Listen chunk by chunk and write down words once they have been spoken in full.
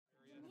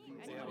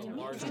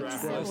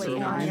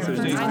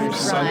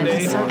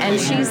Sunday, and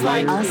she's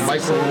like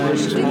Michael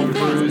Cruz, he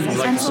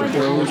likes to support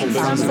local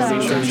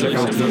businesses. Check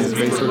out his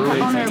Facebook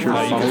page. You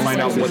can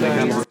find out what they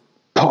have.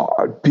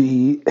 Pod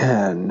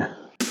BN.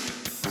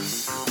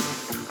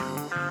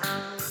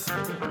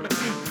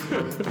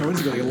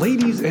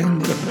 Ladies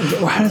and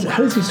how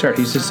does he start?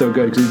 He's just so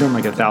good because he's done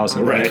like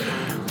 1,000, right?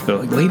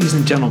 So like, ladies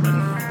and gentlemen.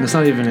 It's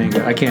not even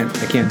English. I can't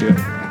do it.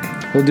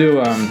 We'll do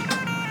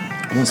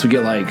once we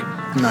get like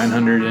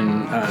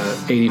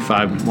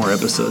 985 more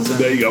episodes.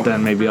 There you go.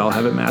 Then maybe I'll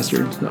have it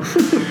mastered. So.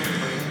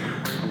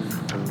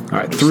 All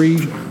right, 3,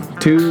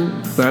 2,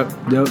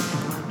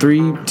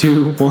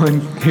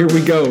 1. Here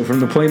we go from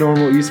the Play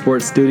Normal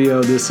Esports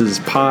studio. This is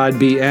Pod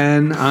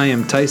BN. I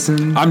am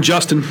Tyson. I'm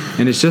Justin.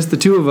 And it's just the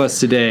two of us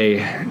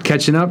today,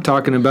 catching up,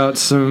 talking about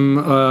some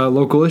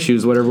local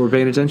issues, whatever we're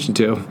paying attention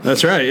to.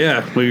 That's right,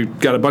 yeah. We've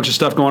got a bunch of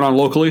stuff going on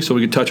locally, so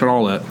we can touch on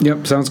all that.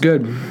 Yep, sounds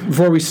good.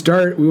 Before we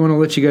start, we want to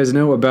let you guys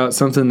know about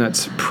something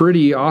that's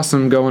pretty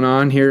awesome going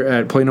on here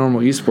at Play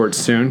Normal Esports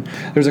soon.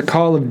 There's a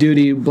Call of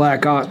Duty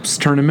Black Ops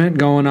tournament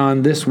going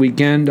on this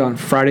weekend on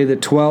Friday the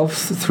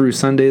 12th through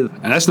Sunday.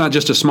 And that's not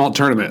just a small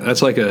tournament.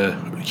 That's like a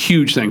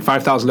huge thing.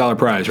 $5,000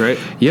 prize, right?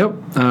 Yep.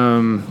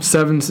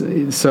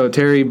 So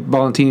Terry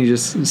Valentini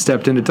just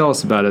stepped in to tell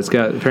us about it. It's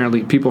got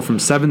apparently people from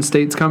 7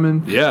 states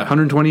coming. Yeah.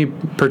 120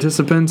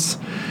 participants.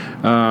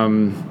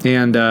 Good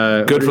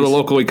for the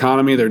local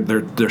economy.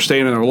 They're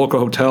staying in our local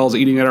hotels,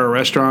 eating at our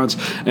restaurants,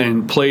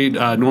 and Play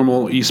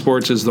Normal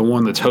Esports is the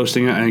one that's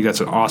hosting it. I think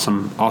that's an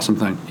awesome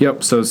thing.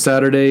 Yep. So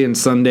Saturday and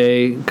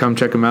Sunday, come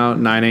check them out,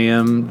 9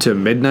 a.m. to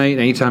midnight.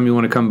 Anytime you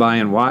want to come by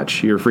and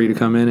watch, you're free to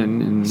come in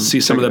and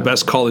see some of the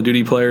best Call of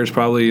Duty players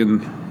probably in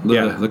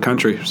the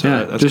country. So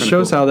yeah, that's just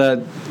shows cool. how that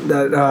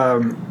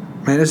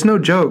man, it's no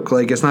joke.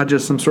 Like, it's not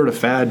just some sort of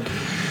fad.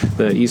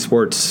 The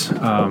esports.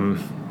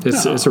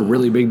 It's a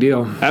really big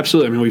deal.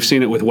 Absolutely. I mean, we've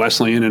seen it with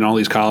Wesleyan and all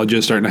these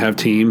colleges starting to have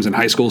teams, and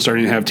high schools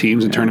starting to have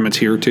teams and tournaments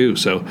here too.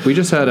 So we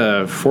just had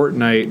a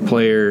Fortnite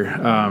player,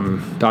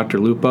 Dr.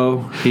 Lupo.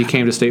 He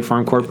came to State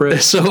Farm Corporate.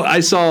 So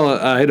I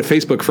had a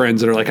Facebook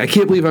friends that are like, I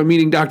can't believe I'm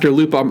meeting Dr.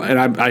 Lupo, and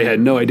I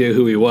had no idea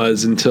who he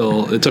was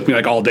until it took me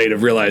like all day to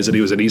realize that he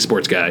was an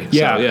esports guy.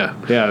 Yeah,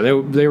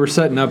 They were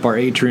setting up our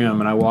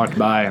atrium, and I walked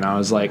by, and I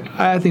was like,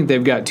 I think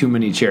they've got too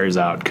many chairs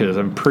out because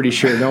I'm pretty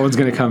sure no one's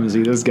going to come and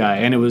see this guy.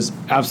 And it was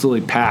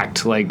absolutely packed.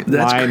 Like,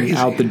 that's line crazy.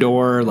 Out the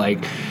door,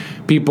 like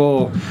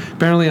people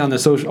apparently on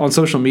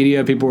social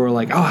media, people were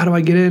like, oh, how do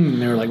I get in?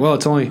 And they were like, well,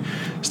 it's only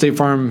State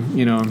Farm,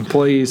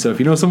 employees. So if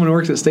you know someone who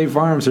works at State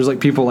Farms, there's like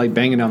people like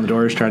banging down the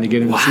doors trying to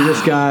get in to see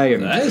this guy.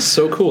 And that is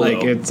so cool.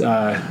 Like, it's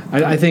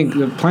I think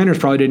the planners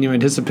probably didn't even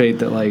anticipate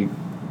that, like,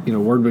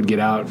 word would get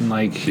out, and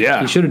like,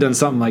 he should have done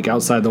something like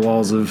outside the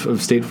walls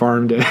of State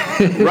Farm to,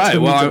 right.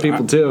 to meet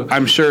people too.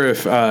 I'm sure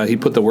if he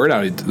put the word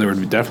out, there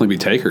would definitely be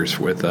takers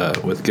with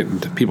getting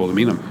people to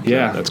meet him.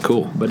 Yeah, that's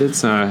cool. But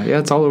it's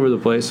it's all over the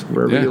place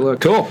wherever you look.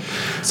 Cool.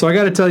 So I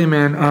got to tell you,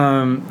 man,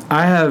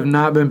 I have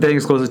not been paying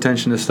as close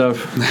attention to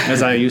stuff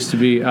as I used to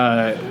be.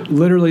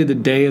 Literally the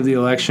day of the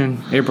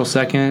election, April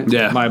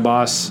 2nd, my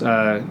boss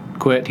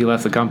quit. He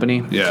left the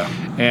company. Yeah.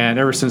 And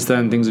ever since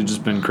then, things have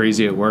just been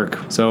crazy at work.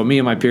 So me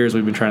and my peers,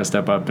 we've been trying to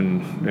step up,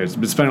 and it's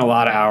been spending a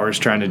lot of hours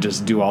trying to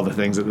just do all the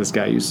things that this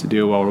guy used to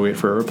do while we wait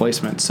for a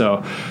replacement.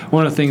 So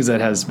one of the things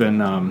that has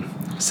been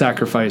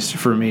sacrificed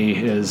for me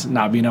is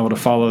not being able to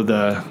follow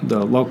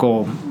the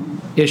local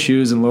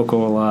issues and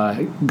local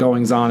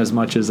goings on as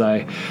much as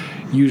I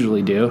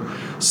usually do.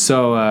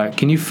 So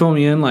can you fill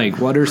me in? Like,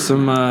 what are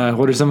some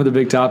of the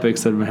big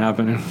topics that have been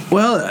happening?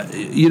 Well,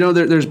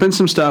 there's been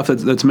some stuff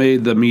that's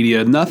made the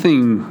media.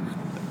 Nothing,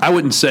 I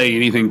wouldn't say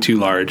anything too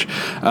large.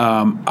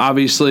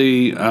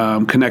 Obviously,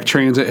 Connect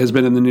Transit has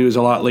been in the news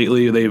a lot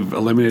lately. They've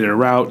eliminated a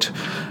route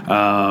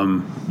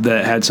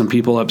that had some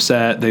people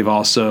upset. They've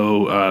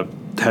also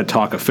had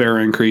talk of fare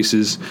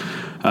increases.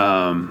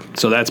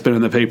 So that's been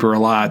in the paper a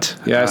lot.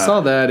 Yeah, I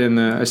saw that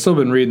I've still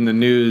been reading the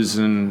news,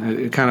 and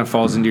it kind of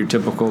falls into your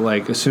typical,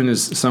 like, as soon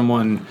as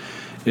someone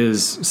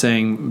is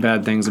saying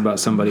bad things about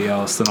somebody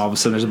else, then all of a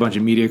sudden there's a bunch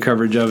of media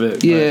coverage of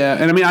it. Yeah,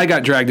 and I mean, I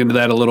got dragged into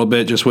that a little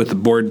bit just with the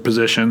board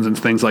positions and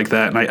things like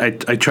that,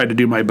 and I tried to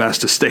do my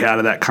best to stay out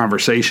of that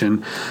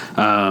conversation.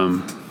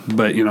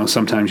 But,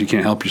 sometimes you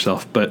can't help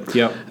yourself. But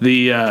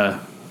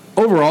the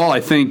overall, I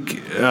think,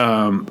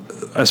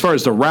 as far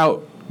as the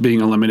route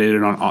being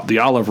eliminated on the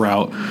Olive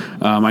route,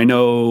 I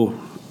know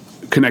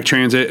Connect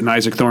Transit and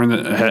Isaac Thorne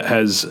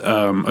has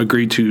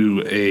agreed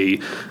to a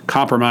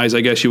compromise,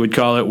 I guess you would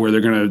call it, where they're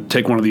going to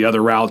take one of the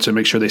other routes and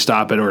make sure they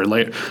stop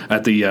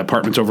at the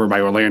apartments over by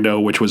Orlando,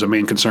 which was a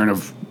main concern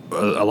of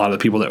a lot of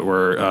the people that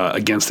were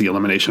against the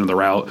elimination of the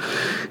route.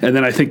 And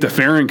then I think the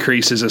fare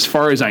increases, as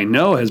far as I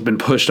know, has been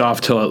pushed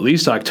off till at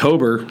least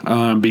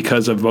October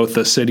because of both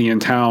the city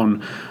and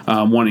town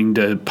wanting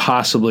to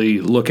possibly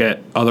look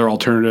at other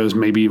alternatives,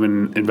 maybe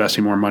even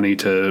investing more money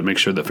to make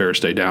sure that fares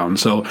stay down.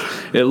 So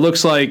it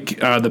looks like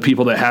the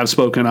people that have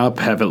spoken up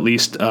have at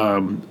least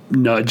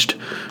nudged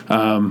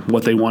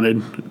what they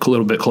wanted a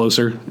little bit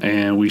closer,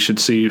 and we should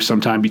see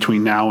sometime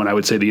between now and I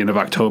would say the end of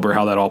October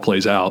how that all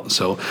plays out.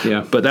 So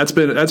yeah, but that's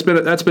been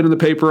in the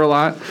paper a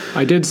lot.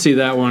 I did see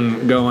that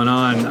one going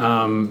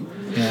on,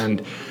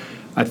 and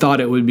I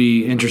thought it would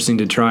be interesting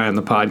to try on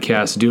the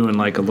podcast doing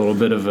like a little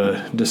bit of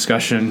a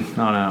discussion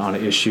on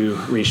an issue.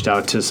 Reached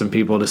out to some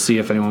people to see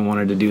if anyone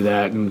wanted to do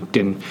that,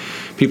 and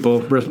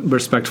people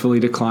respectfully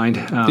declined.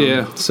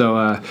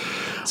 So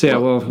yeah,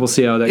 we'll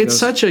see how that goes. It's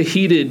such a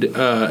heated.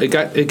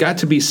 It got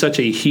to be such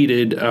a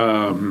heated,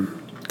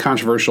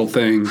 controversial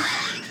thing,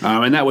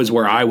 and that was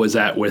where I was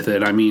at with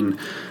it. I mean,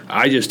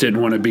 I just didn't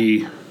want to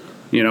be.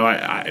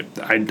 I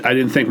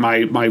didn't think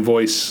my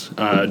voice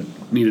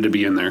needed to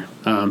be in there.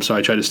 So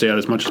I tried to stay out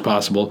as much as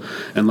possible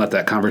and let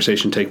that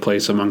conversation take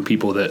place among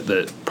people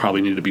that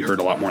probably needed to be heard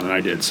a lot more than I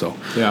did. So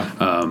yeah.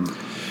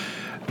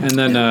 And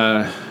then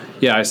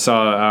I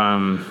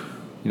saw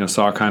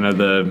kind of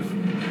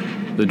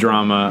the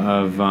drama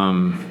of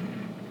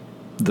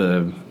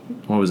the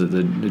what was it,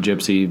 the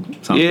gypsy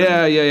something.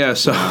 Yeah.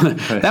 So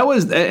that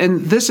was,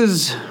 and this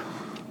is,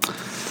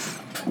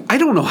 I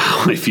don't know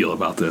how I feel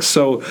about this.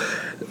 So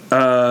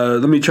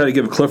let me try to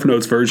give a Cliff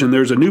Notes version.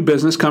 There's a new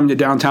business coming to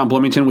downtown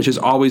Bloomington, which is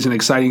always an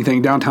exciting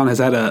thing. Downtown has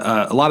had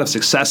a lot of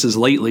successes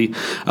lately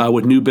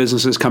with new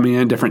businesses coming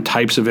in, different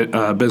types of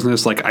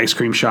business like ice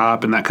cream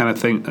shop and that kind of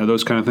thing,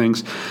 those kind of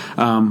things.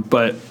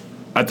 But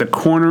at the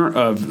corner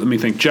of, let me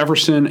think,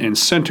 Jefferson and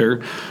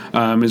Center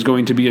is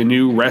going to be a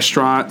new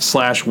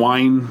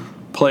restaurant/wine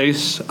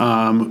place.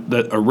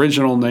 The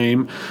original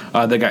name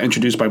that got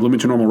introduced by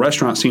Bloomington Normal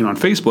Restaurant Scene on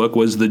Facebook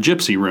was the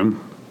Gypsy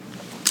Room.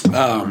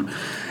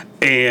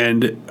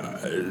 And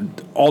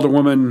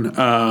Alderwoman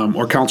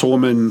or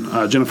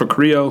Councilwoman Jennifer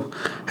Carrillo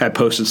had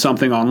posted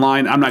something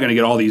online. I'm not going to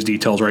get all these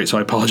details right, so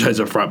I apologize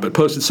up front, but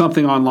posted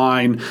something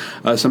online,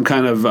 some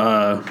kind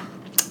of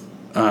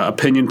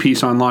opinion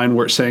piece online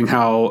where it's saying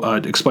how,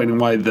 explaining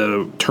why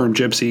the term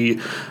gypsy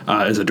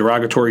is a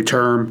derogatory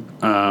term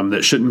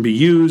that shouldn't be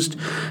used.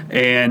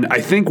 And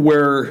I think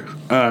where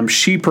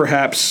she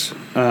perhaps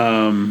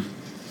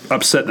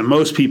upset the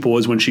most people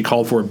was when she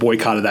called for a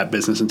boycott of that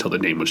business until the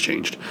name was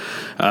changed.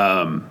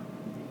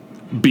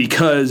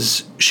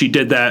 Because she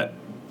did that,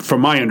 from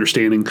my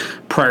understanding,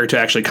 prior to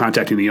actually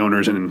contacting the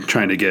owners and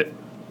trying to get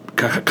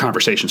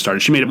conversation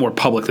started. She made it more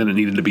public than it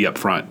needed to be up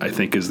front, I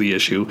think, is the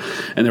issue.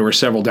 And there were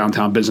several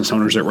downtown business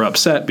owners that were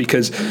upset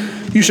because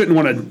you shouldn't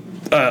want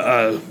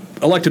to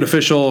elected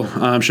official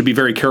should be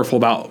very careful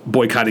about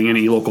boycotting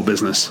any local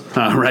business,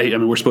 right? I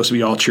mean, we're supposed to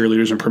be all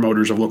cheerleaders and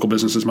promoters of local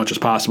business as much as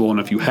possible. And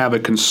if you have a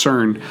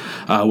concern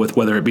with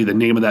whether it be the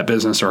name of that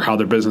business or how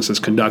their business is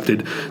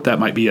conducted, that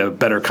might be a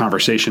better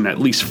conversation, at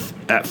least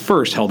at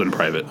first, held in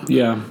private.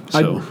 Yeah.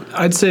 So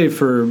I'd say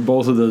for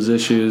both of those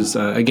issues,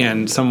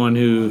 again, someone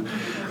who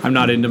I'm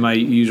not into my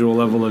usual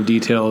level of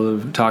detail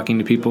of talking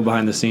to people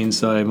behind the scenes,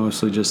 so I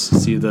mostly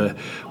just see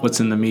what's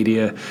in the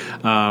media.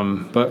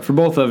 But for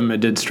both of them, it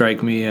did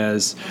strike me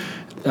as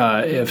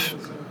if,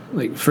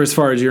 like, for as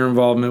far as your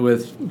involvement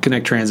with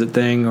Connect Transit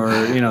thing, or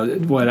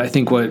what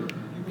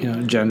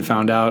Jen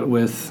found out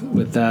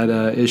with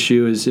that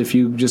issue is if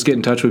you just get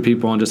in touch with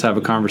people and just have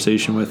a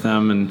conversation with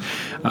them and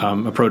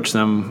approach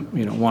them,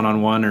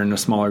 one-on-one or in a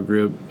smaller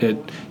group, it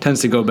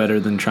tends to go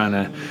better than trying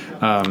to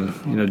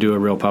do a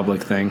real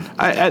public thing.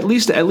 At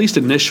least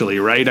initially,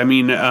 right? I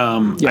mean,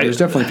 there's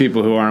definitely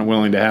people who aren't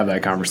willing to have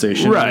that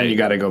conversation. Right, you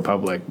got to go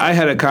public. I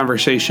had a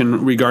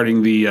conversation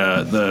regarding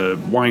the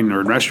wine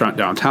or restaurant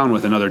downtown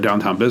with another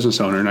downtown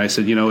business owner, and I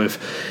said,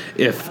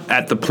 if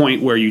at the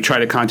point where you try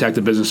to contact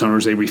the business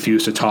owners, they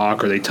refuse to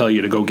talk or they tell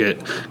you to go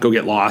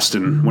get lost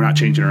and we're not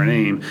changing our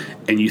name,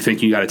 and you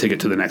think you got to take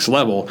it to the next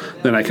level,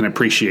 then I can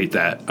appreciate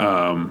that.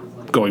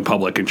 Going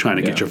public and trying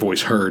to get your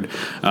voice heard.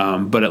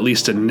 But at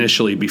least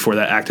initially, before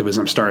that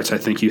activism starts, I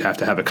think you have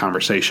to have a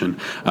conversation.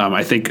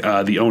 I think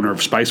the owner of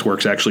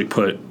Spiceworks actually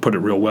put it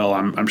real well.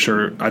 I'm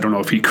sure, I don't know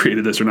if he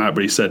created this or not,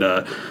 but he said,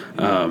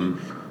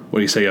 what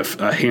do you say,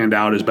 a hand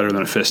out is better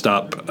than a fist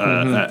up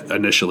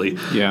initially.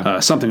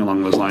 Yeah. Something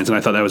along those lines. And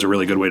I thought that was a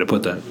really good way to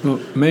put that. Well,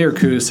 Mayor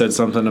Coos said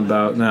something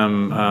about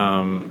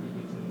them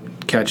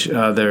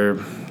their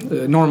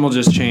Normal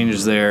just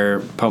changed their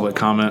public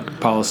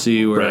comment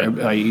policy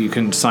where you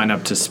can sign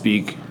up to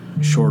speak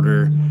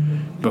shorter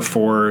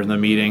before the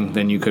meeting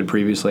than you could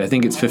previously. I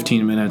think it's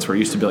 15 minutes where it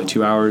used to be like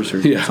 2 hours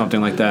or something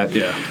like that.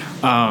 Yeah.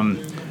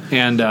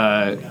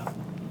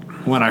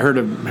 When I heard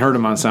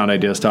him on Sound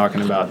Ideas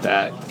talking about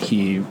that,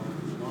 he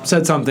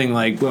said something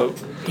like, well,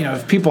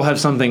 if people have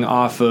something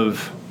off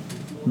of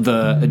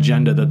the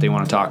agenda that they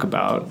want to talk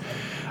about,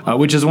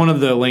 which is one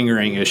of the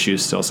lingering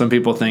issues still. Some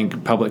people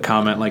think public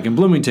comment, like in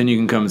Bloomington, you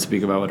can come and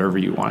speak about whatever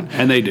you want.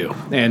 And they do.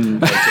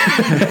 And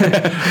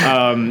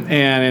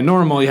and in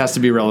Normal, it has to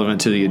be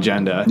relevant to the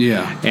agenda.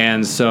 Yeah.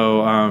 And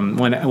so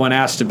when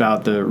asked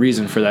about the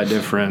reason for that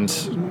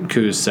difference,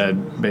 Coos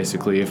said,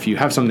 basically, if you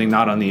have something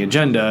not on the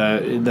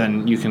agenda,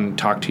 then you can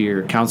talk to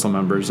your council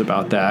members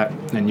about that,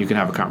 and you can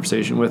have a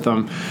conversation with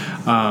them.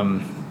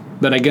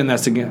 But again,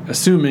 that's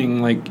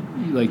assuming,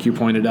 like you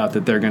pointed out,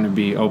 that they're going to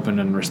be open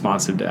and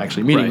responsive to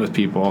actually meeting with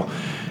people.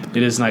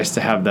 It is nice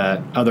to have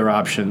that other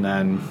option.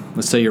 Then,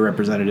 let's say your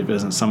representative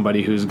isn't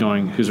somebody who's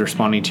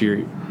responding to your,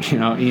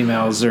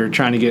 emails or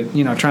trying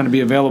to be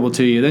available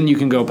to you. Then you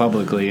can go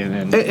publicly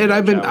and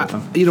I've been,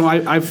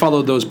 I've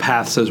followed those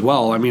paths as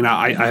well. I mean,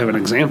 I have an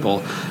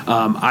example.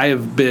 I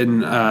have been,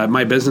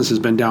 my business has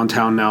been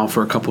downtown now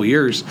for a couple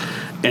years,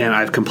 and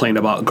I've complained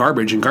about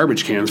garbage and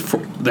garbage cans for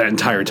that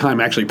entire time.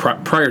 Actually,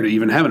 prior to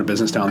even having a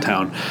business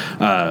downtown,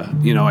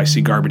 I see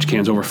garbage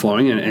cans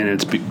overflowing, and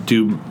it's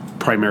due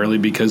primarily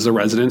because the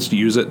residents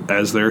use it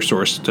as their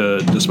source to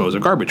dispose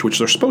of garbage, which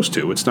they're supposed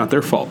to. It's not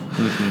their fault.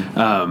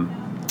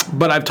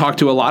 But I've talked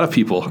to a lot of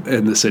people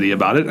in the city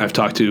about it. I've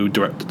talked to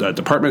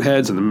department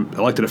heads and the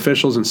elected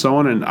officials and so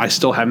on, and I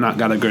still have not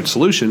got a good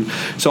solution.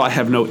 So I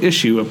have no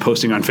issue of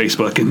posting on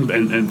Facebook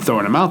and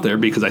throwing them out there,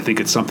 because I think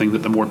it's something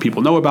that the more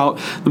people know about,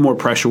 the more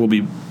pressure will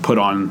be put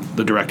on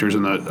the directors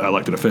and the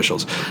elected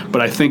officials.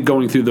 But I think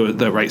going through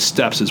the right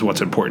steps is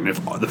what's important.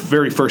 If the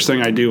very first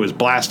thing I do is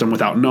blast them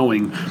without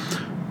knowing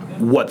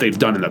what they've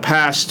done in the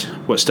past,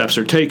 what steps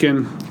are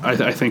taken,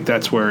 I think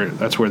that's where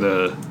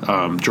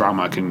the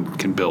drama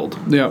can build.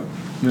 Yep.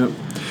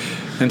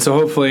 And so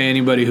hopefully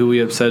anybody who we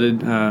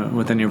upsetted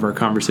with any of our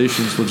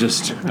conversations will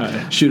just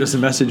shoot us a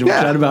message and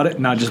we'll chat about it,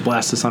 not just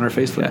blast us on our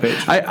Facebook page.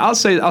 I'll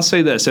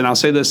say this, and I'll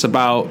say this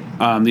about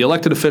the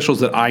elected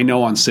officials that I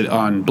know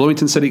on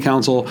Bloomington City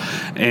Council,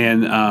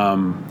 and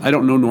I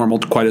don't know Normal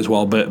quite as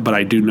well, but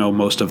I do know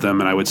most of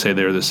them, and I would say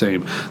they're the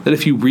same. That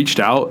if you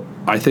reached out,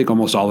 I think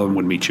almost all of them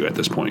would meet you at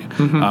this point.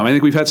 I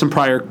think we've had some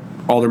prior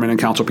aldermen and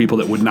council people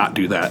that would not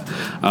do that.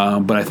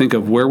 But I think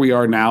of where we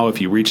are now,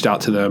 if you reached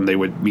out to them, they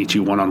would meet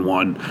you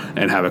one-on-one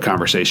and have a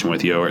conversation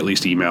with you, or at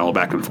least email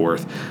back and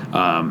forth.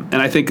 And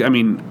I think,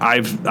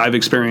 I've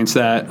experienced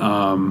that,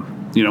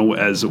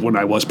 as when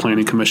I was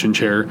planning commission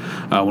chair,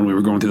 when we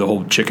were going through the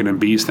whole chicken and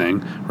bees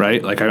thing,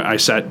 right? Like I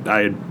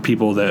had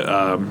people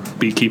that,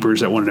 beekeepers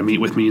that wanted to meet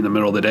with me in the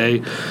middle of the day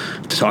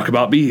to talk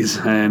about bees,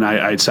 and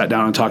I sat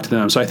down and talked to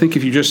them. So I think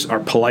if you just are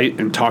polite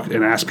and talk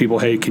and ask people,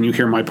 hey, can you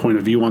hear my point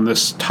of view on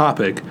this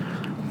topic?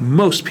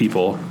 Most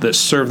people that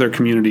serve their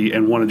community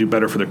and want to do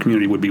better for their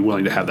community would be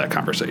willing to have that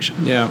conversation.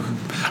 Yeah.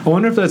 I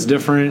wonder if that's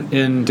different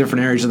in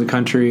different areas of the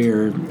country,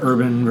 or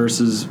urban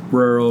versus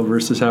rural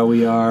versus how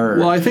we are.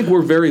 Well, I think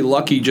we're very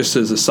lucky, just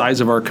as the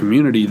size of our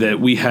community, that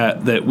we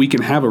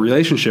can have a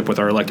relationship with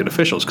our elected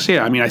officials. Because,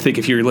 I think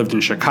if you lived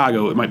in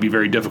Chicago, it might be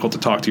very difficult to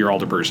talk to your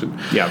alderperson.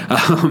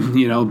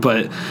 Yeah.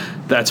 But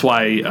that's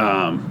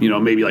why,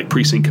 maybe like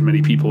precinct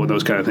committee people and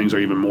those kind of things are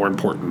even more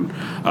important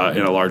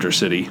in a larger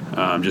city,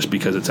 just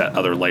because it's that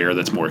other layer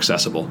that's more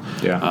accessible.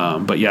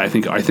 I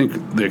think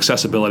the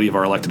accessibility of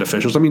our elected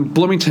officials.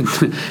 Bloomington.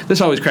 This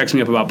always cracks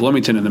me up about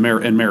Bloomington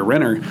and Mayor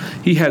Renner.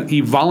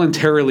 He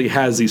voluntarily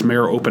has these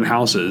mayor open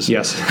houses.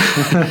 Yes,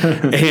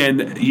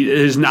 and it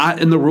is not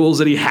in the rules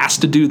that he has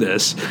to do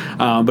this.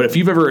 But if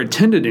you've ever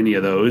attended any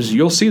of those,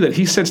 you'll see that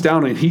he sits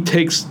down and he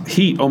takes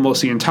heat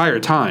almost the entire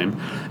time,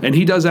 and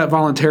he does that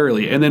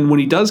voluntarily. And then when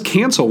he does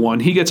cancel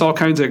one, he gets all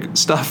kinds of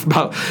stuff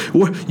about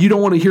you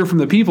don't want to hear from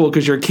the people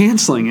because you're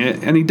canceling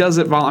it, and he does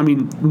it.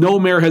 No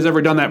mayor has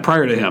ever done that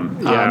prior to him.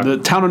 The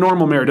town of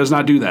Normal mayor does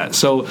not do that.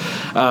 So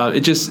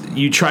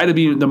you try to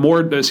be,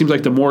 it seems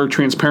like the more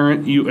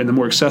transparent and the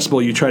more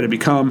accessible you try to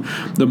become,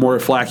 the more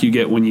flack you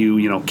get when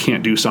you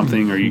can't do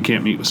something or you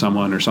can't meet with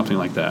someone or something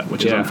like that,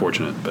 which is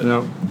unfortunate.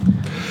 But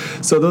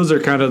So those are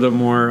kind of the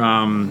more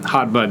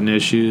hot button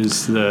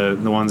issues, the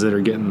ones that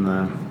are getting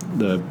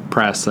the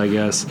press, I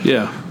guess.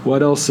 Yeah.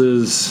 What else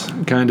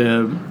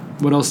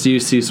do you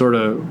see sort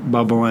of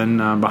bubbling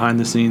behind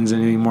the scenes?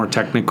 Anything more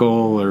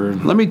technical? Or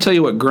let me tell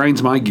you what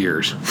grinds my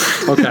gears.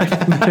 Okay.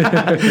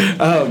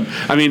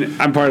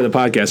 I'm part of the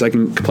podcast. I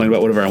can complain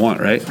about whatever I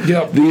want, right?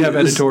 Yep. We have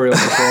editorial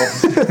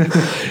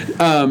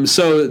control.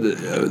 So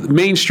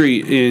Main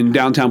Street in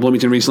downtown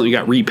Bloomington recently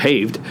got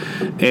repaved,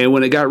 and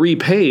when it got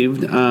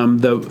repaved,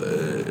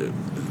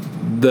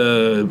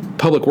 the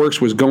Public Works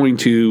was going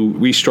to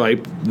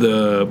restripe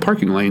the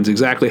parking lanes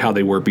exactly how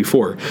they were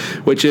before,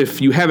 which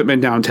if you haven't been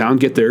downtown,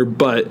 get there.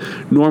 But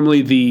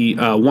normally the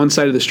one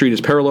side of the street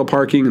is parallel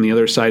parking and the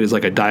other side is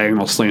like a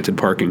diagonal slanted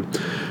parking.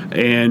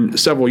 And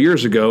several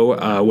years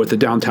ago with the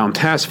Downtown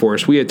Task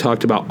Force, we had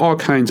talked about all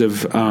kinds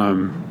of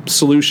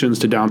solutions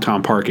to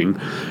downtown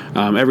parking,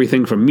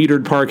 everything from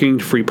metered parking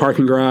to free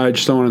parking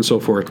garage, so on and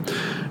so forth.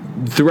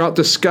 Throughout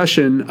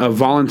discussion of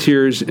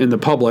volunteers in the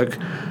public,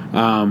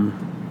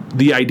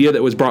 the idea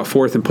that was brought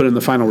forth and put in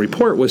the final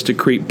report was to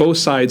create both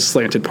sides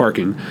slanted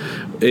parking.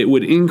 It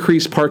would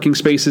increase parking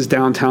spaces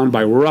downtown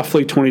by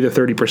roughly 20 to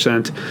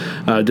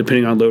 30%,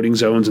 depending on loading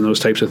zones and those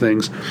types of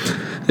things.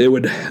 It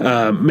would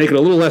make it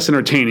a little less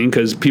entertaining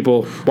because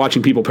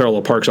watching people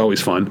parallel park is always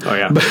fun. Oh,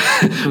 yeah.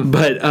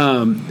 But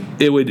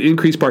it would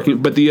increase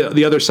parking. But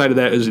the other side of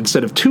that is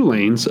instead of 2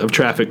 lanes of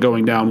traffic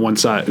going down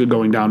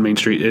Main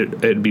Street,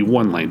 it'd be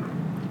 1 lane.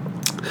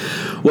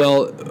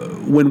 Well,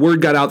 when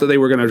word got out that they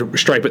were going to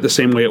stripe it the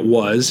same way it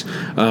was,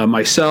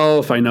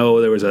 myself, I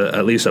know there was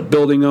at least a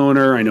building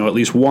owner, I know at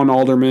least one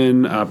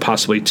alderman,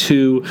 possibly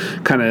two,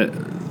 kind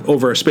of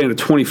over a span of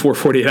 24,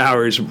 48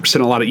 hours,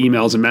 sent a lot of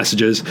emails and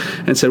messages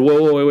and said,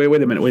 whoa,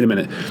 wait a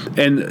minute.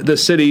 And the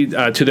city,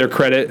 to their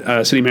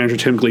credit, City Manager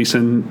Tim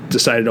Gleason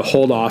decided to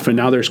hold off, and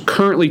now there's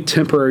currently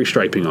temporary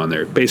striping on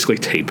there, basically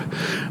tape.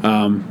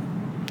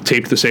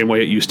 Taped the same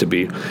way it used to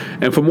be.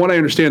 And from what I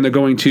understand, they're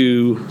going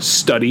to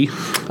study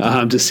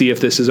to see if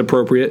this is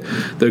appropriate.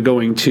 They're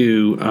going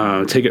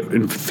to take it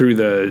through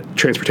the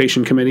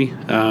Transportation Committee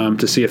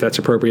to see if that's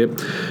appropriate,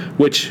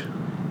 which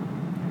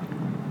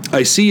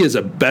I see as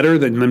a better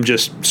than them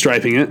just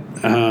striping it.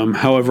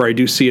 However, I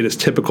do see it as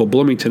typical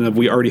Bloomington of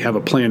we already have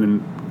a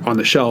plan on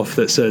the shelf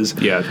that says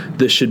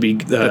this should be...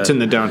 that's in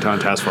the Downtown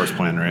Task Force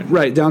Plan, right?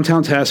 Right,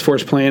 Downtown Task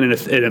Force Plan. And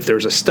if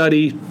there's a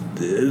study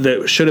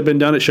that should have been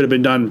done, it should have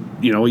been done,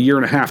 a year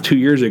and a half, 2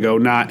 years ago,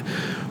 not,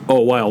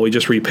 we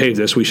just repaved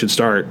this, we should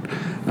start.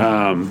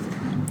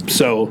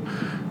 So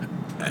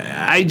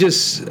I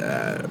just...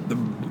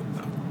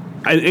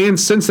 and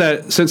since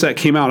that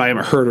came out, I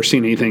haven't heard or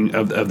seen anything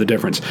of the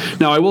difference.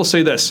 Now, I will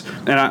say this,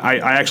 and I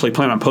actually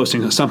plan on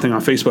posting something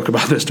on Facebook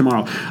about this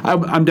tomorrow.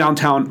 I'm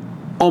downtown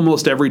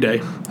almost every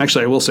day.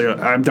 Actually, I will say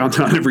I'm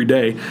downtown every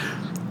day.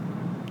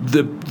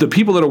 The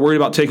people that are worried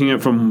about taking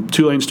it from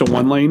 2 lanes to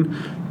 1 lane,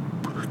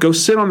 go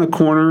sit on the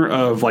corner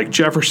of like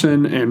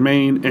Jefferson and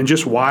Main and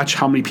just watch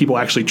how many people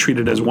actually treat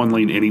it as 1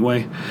 lane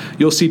anyway.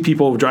 You'll see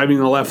people driving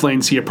in the left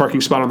lane, see a parking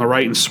spot on the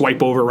right and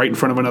swipe over right in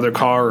front of another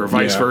car or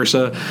vice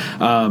versa.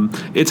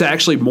 It's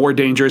actually more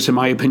dangerous, in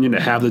my opinion, to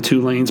have the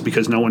 2 lanes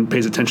because no one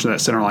pays attention to that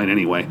center line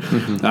anyway.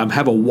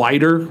 Have a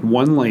wider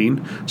 1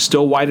 lane,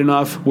 still wide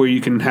enough where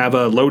you can have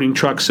a loading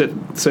truck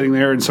sitting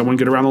there and someone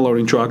get around the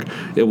loading truck.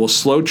 It will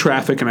slow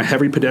traffic in a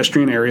heavy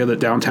pedestrian area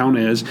that downtown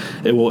is.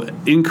 It will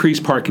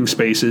increase parking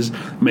spaces,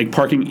 make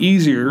parking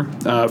easier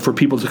for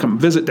people to come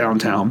visit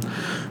downtown.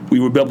 We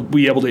would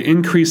be able to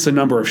increase the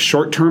number of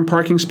short-term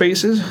parking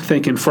spaces.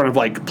 Think in front of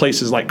like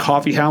places like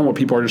Coffee Hound where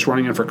people are just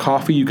running in for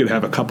coffee. You could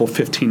have a couple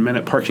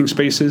 15-minute parking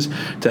spaces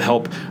to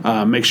help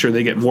make sure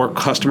they get more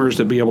customers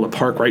to be able to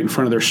park right in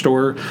front of their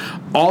store.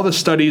 All the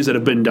studies that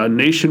have been done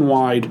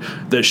nationwide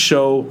that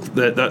show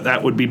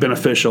that would be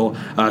beneficial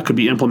could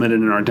be implemented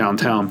in our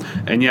downtown.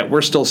 And yet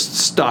we're still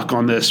stuck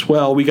on this,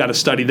 we got to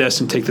study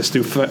this and take this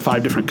through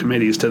 5 different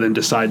committees to then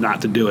decide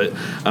not to do it,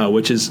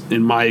 which is,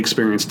 in my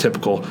experience,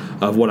 typical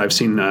of what I've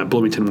seen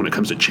Bloomington when it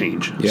comes to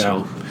change.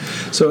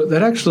 So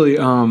that actually,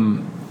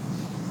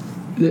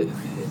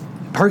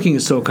 parking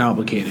is so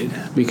complicated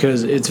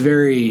because it's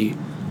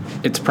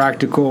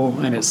practical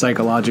and it's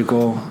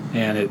psychological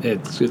and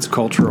it's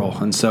cultural,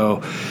 and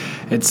so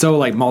it's so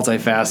like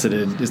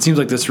multifaceted. It seems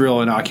like this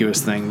real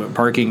innocuous thing, but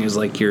parking is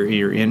like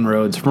your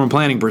inroads from a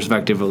planning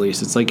perspective, at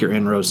least. It's like your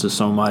inroads to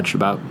so much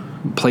about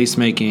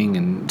placemaking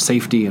and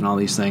safety and all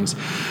these things.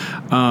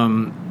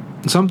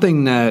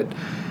 Something that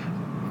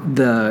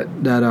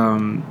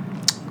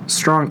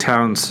Strong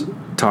Towns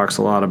talks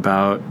a lot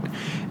about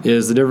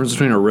is the difference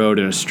between a road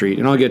and a street.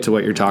 And I'll get to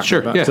what you're talking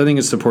about. Yeah. So I think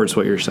it supports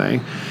what you're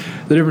saying.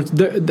 The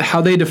difference, how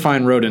they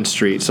define road and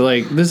street. So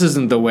like this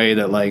isn't the way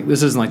that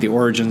this isn't like the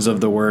origins of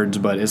the words,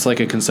 but it's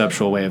like a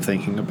conceptual way of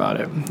thinking about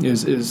it.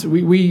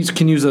 We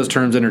can use those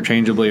terms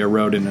interchangeably, a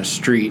road and a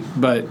street,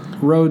 but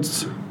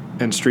roads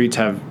and streets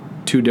have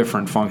 2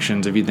 different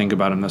functions if you think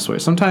about them this way.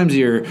 Sometimes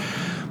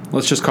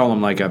let's just call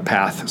them like a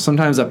path.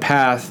 Sometimes a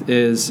path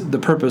the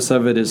purpose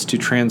of it is to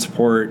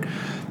transport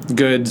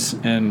goods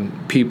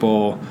and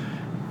people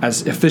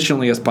as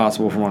efficiently as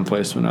possible from one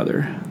place to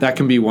another. That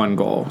can be one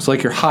goal. So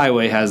like your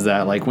highway has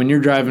that. Like when you're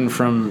driving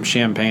from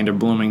Champaign to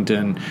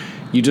Bloomington,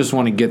 you just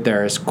want to get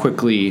there as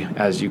quickly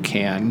as you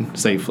can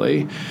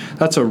safely.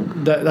 That's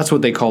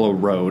what they call a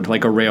road,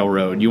 like a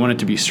railroad. You want it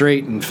to be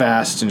straight and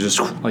fast and just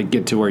like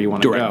get to where you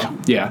want to go.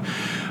 Yeah.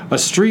 A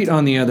street,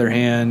 on the other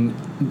hand,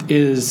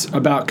 is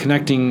about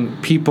connecting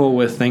people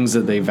with things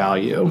that they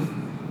value.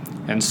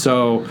 And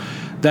so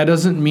that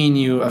doesn't mean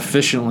you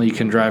efficiently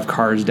can drive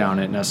cars down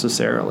it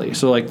necessarily.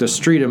 So like the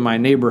street in my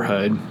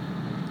neighborhood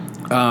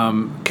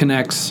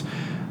connects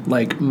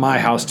like my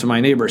house to my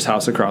neighbor's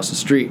house across the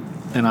street.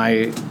 And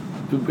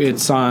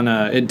it's on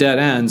it dead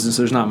ends, and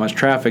so there's not much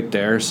traffic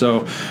there,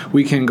 so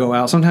we can go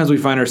out. Sometimes we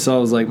find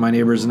ourselves, like my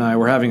neighbors and I,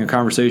 we're having a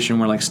conversation,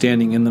 we're like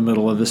standing in the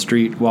middle of the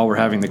street while we're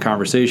having the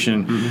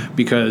conversation,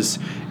 because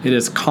it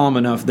is calm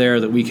enough there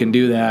that we can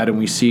do that, and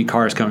we see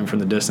cars coming from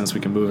the distance. We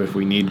can move if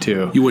we need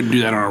to. You wouldn't do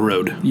that on a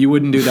road. You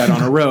wouldn't do that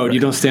on a road. You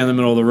don't stand in the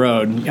middle of the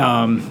road.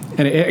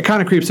 And it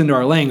kind of creeps into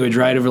our language,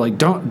 right? Of like,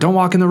 don't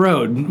walk in the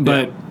road,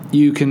 but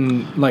you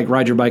can like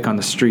ride your bike on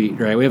the street,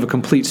 right? We have a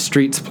complete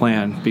streets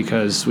plan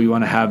because we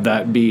want to have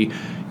that be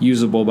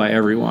usable by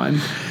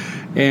everyone.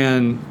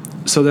 And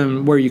so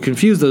then where you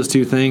confuse those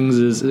 2 things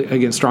is,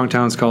 again, Strong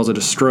Towns calls it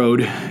a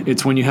strode.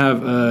 It's when you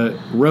have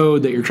a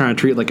road that you're trying to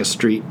treat like a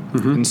street.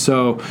 And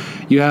so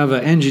you have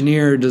an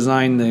engineer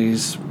design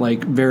these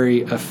like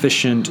very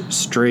efficient,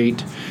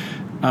 straight,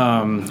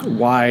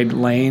 wide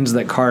lanes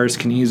that cars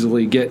can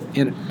easily get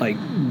in, like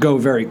go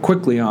very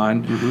quickly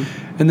on.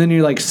 and then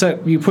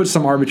you put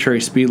some arbitrary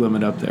speed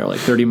limit up there, like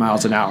 30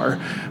 miles an hour.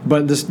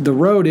 But the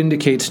road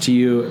indicates to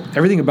you,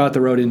 everything about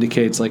the road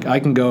indicates, like, I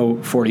can go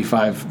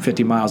 45,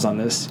 50 miles on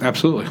this.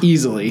 Absolutely.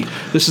 Easily.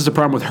 This is the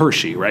problem with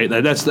Hershey, right?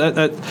 That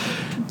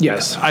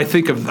Yes. I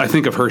think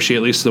of Hershey,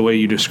 at least the way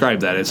you describe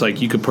that. It's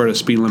like you could put a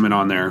speed limit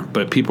on there,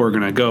 but people are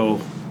going to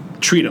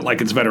treat it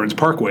like it's Veterans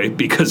Parkway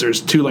because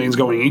there's 2 lanes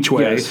going each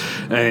way, yes.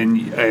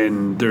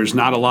 and there's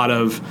not a lot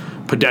of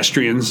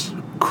pedestrians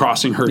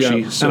crossing Hershey.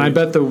 Yeah. So and I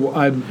bet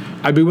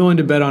I'd be willing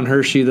to bet on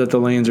Hershey that the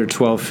lanes are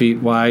 12 feet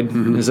wide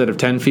instead of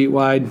 10 feet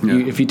wide.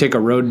 Yeah. If you take a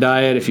road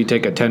diet, if you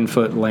take a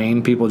 10-foot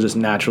lane, people just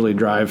naturally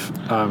drive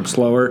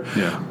slower.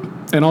 Yeah.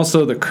 And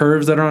also the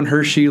curves that are on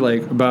Hershey,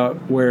 like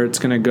about where it's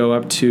going to go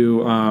up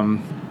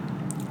to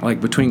like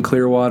between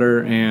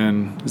Clearwater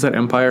and, is that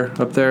Empire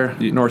up there,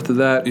 north of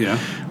that? Yeah.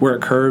 Where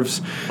it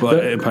curves. Well,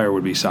 Empire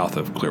would be south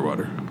of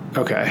Clearwater.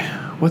 Okay.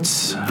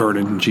 What's...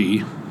 Vernon,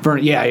 G.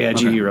 Yeah,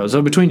 GE Road.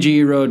 So between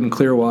GE Road and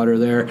Clearwater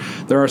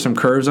there are some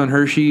curves on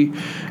Hershey,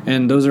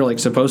 and those are like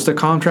supposed to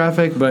calm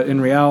traffic, but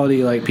in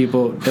reality, like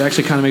it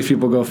actually kind of makes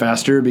people go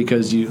faster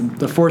because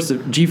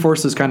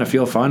G-forces kind of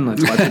feel fun.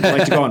 It's like people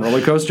like to go on roller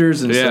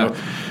coasters, and so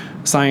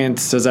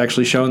science has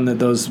actually shown that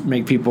those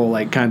make people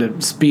like kind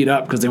of speed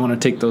up because they want to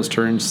take those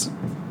turns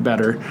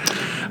better.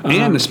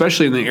 And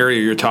especially in the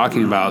area you're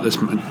talking about, this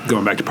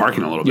going back to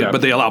parking a little bit,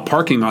 but they allow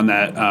parking on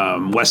that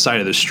west side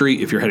of the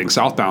street if you're heading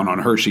southbound on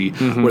Hershey,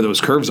 where those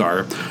curves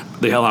are.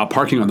 They allow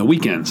parking on the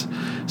weekends.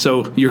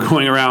 So you're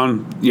going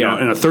around, you know,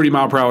 in a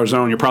 30-mile-per-hour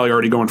zone, you're probably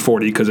already going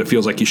 40 because it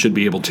feels like you should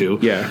be able to.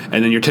 Yeah.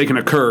 And then you're taking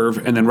a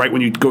curve, and then right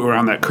when you go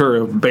around that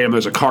curve, bam,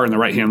 there's a car in the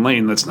right-hand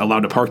lane that's allowed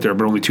to park there,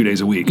 but only 2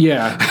 days a week.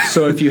 Yeah.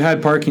 So if you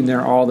had parking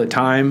there all the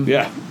time,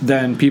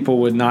 then people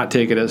would not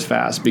take it as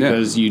fast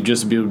because you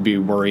just would be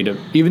worried.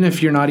 Even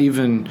if you're not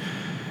even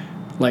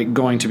like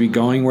going to be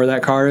going where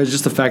that car is,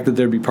 just the fact that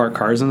there'd be parked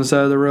cars on the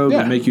side of the road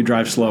would make you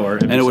drive slower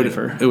and be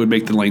safer. It would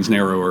make the lanes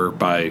narrower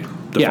by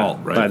default,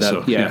 right? By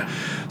that,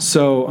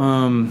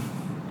 So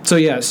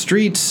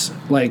streets,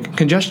 like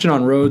congestion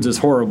on roads is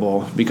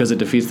horrible because it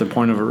defeats the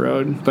point of a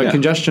road. But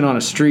congestion on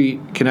a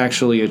street can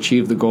actually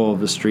achieve the goal of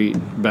the street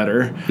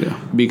better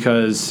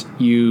because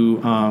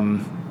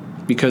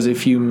because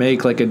if you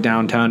make like a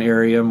downtown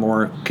area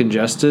more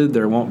congested,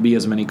 there won't be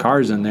as many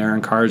cars in there,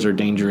 and cars are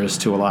dangerous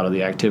to a lot of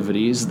the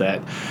activities that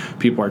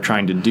people are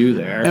trying to do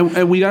there.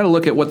 And we got to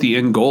look at what the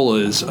end goal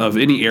is of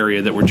any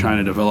area that we're trying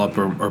to develop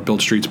or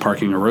build streets,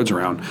 parking, or roads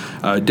around.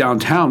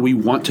 Downtown, we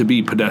want to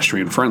be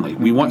pedestrian friendly.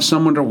 We want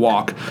someone to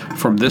walk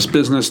from this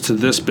business to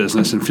this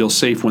business and feel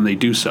safe when they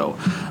do so.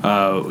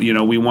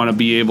 We want to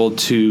be able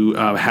to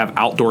have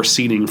outdoor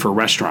seating for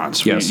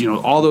restaurants. Yes.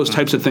 All those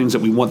types of things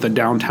that we want the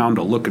downtown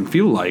to look and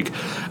feel like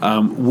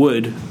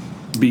would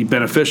be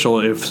beneficial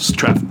if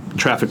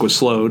traffic was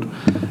slowed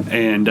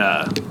and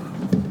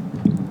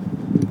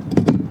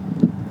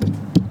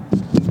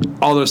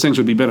all those things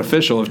would be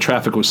beneficial if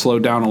traffic was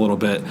slowed down a little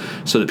bit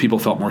so that people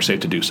felt more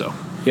safe to do so.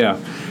 Yeah,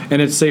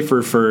 and it's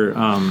safer for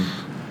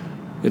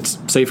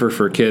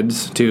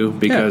kids too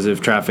because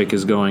if traffic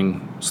is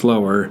going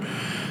slower.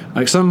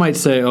 Like some might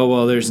say, oh,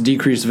 well, there's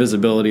decreased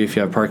visibility if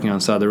you have parking on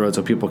the side of the road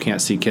so people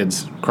can't see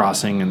kids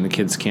crossing and the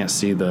kids can't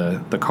see the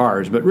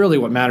cars. But really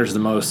what matters the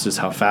most is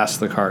how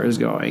fast the car is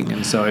going.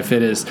 And so if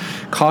it is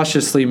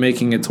cautiously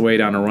making its way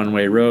down a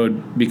one-way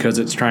road because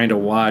it's trying to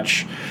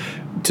watch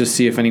to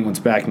see if anyone's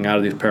backing out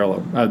of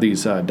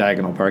these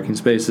diagonal parking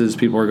spaces,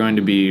 people are going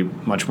to be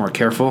much more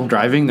careful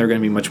driving. They're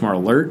going to be much more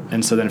alert,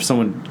 and so then if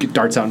someone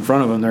darts out in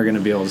front of them, they're going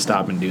to be able to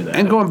stop and do that.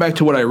 And going back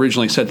to what I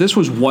originally said, this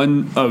was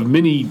one of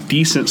many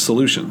decent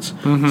solutions.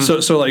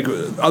 So like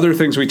other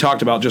things we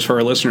talked about, just for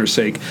our listeners'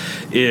 sake,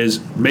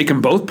 is make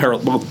them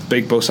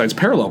make both sides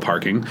parallel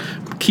parking,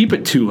 keep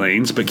it 2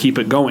 lanes, but keep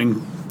it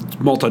going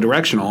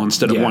multi-directional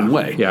instead of one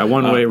way. Yeah,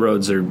 one-way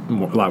roads are a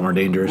lot more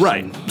dangerous.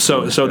 Right.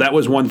 So that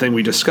was one thing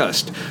we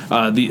discussed.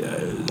 We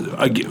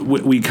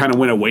kind of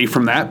went away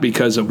from that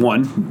because of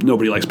one,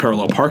 nobody likes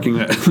parallel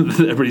parking.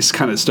 Everybody's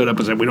kind of stood up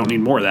and said we don't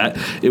need more of that.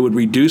 It would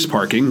reduce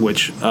parking,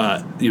 which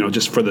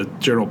just for the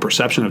general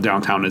perception of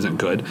downtown isn't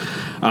good.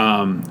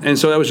 And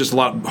so that was just a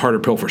lot harder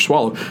pill for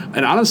swallow.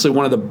 And honestly,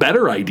 one of the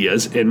better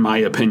ideas, in my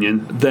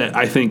opinion, that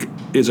I think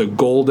is a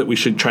goal that we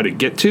should try to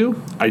get to.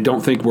 I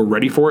don't think we're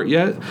ready for it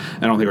yet.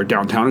 I don't think our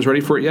downtown is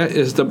ready for it yet.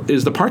 Is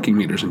the parking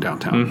meters in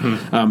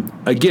downtown?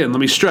 Again, let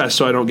me stress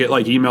so I don't get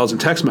like emails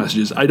and text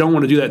messages. I don't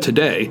want to do that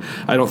today.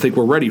 I don't think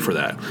we're ready for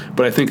that.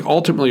 But I think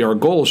ultimately our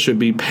goal should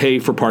be pay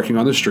for parking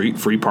on the street,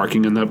 free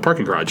parking in the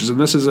parking garages. And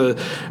this is a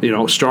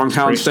strong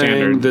town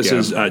thing. This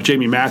is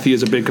Jamie Matthew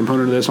is a big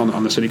component of this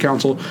on the city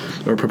council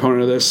or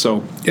proponent of this.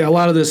 So yeah, a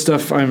lot of this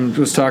stuff I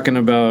was talking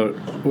about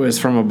was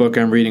from a book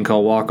I'm reading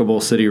called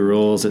Walkable City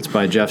Rules. It's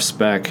by Jeff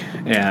Speck,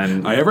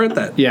 and I have read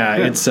that.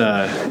 Yeah.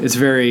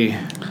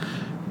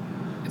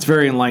 It's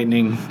very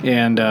enlightening,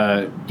 and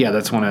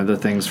that's one of the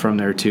things from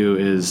there too.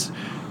 Is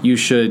you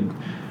should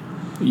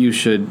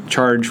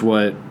charge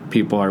what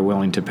people are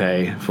willing to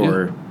pay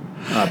for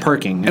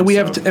parking. And we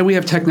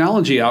have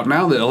technology out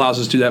now that allows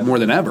us to do that more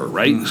than ever,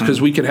 right?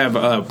 Because we could have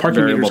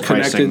parking meters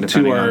connected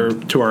to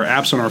our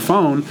apps on our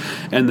phone,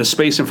 and the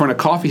space in front of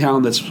Coffee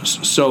Hound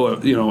that's so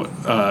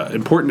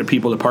important to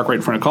people to park right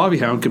in front of Coffee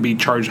Hound could be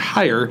charged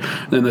higher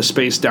than the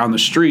space down the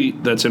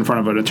street that's in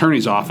front of an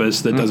attorney's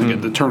office that doesn't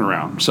get the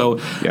turnaround. So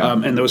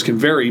and those can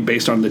vary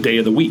based on the day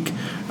of the week.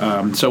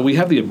 So we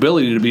have the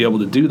ability to be able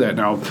to do that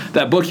now.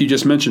 That book you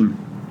just mentioned,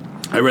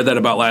 I read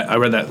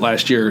that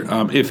last year.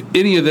 If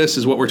any of this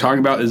is what we're talking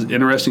about is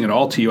interesting at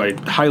all to you, I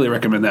highly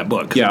recommend that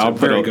book. Yeah, it's a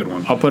very good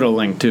one. I'll put a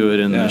link to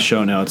it in the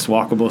show notes.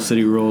 Walkable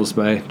City Rules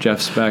by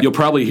Jeff Speck. You'll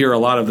probably hear a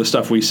lot of the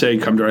stuff we say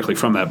come directly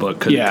from that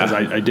book. Because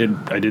I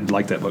did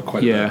like that book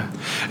quite a bit. Yeah,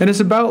 and it's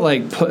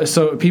about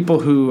so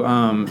people who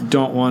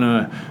don't want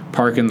to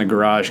park in the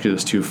garage because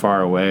it's too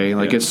far away.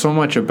 It's so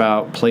much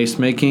about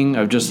placemaking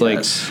of just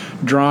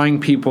drawing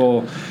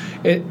people,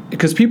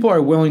 because people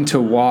are willing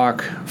to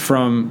walk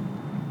from.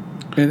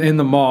 In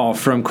the mall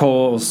from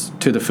Kohl's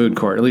to the food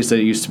court. At least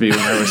it used to be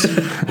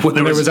when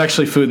there was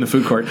actually food in the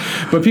food court.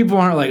 But people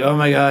aren't like, oh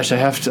my gosh, I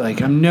have to,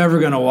 I'm never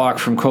going to walk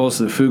from Kohl's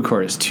to the food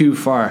court. It's too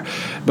far.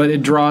 But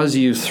it draws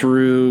you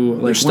through.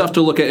 There's stuff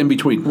to look at in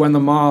between. When the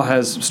mall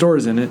has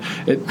stores in it,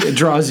 it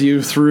draws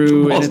you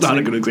through. The mall's not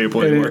a good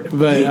example anymore.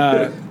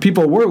 But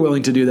people were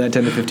willing to do that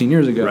 10 to 15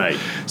 years ago. Right.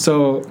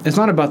 So it's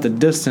not about the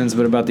distance,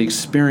 but about the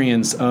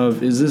experience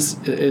of, is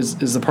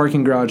the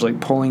parking garage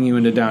pulling you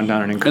into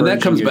downtown and encouraging you?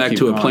 And that comes back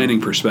to a going?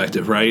 Planning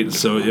perspective, right?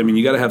 So,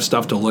 you got to have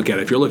stuff to look at.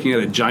 If you're looking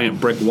at a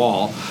giant brick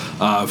wall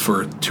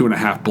for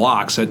 2.5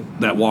 blocks,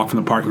 that walk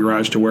from the parking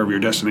garage to wherever your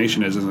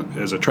destination is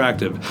as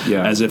attractive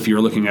as if you're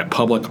looking at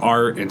public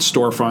art and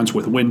storefronts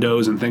with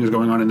windows and things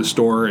going on in the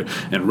store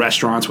and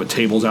restaurants with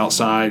tables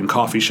outside and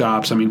coffee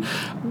shops.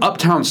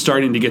 Uptown's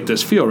starting to get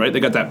this feel, right?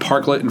 They got that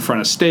parklet in front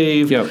of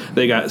Stave. Yep.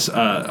 They got,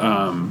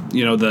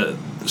 the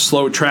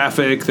slow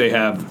traffic. They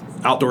have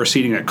outdoor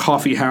seating at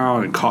Coffee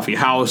Hound and Coffee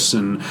House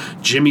and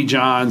Jimmy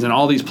John's and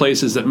all these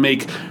places that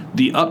make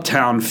the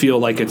Uptown feel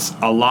like it's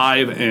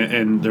alive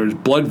and there's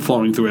blood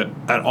flowing through it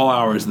at all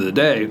hours of the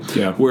day.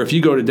 Yeah. Where if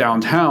you go to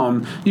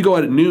downtown, you go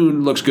out at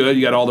noon, looks good,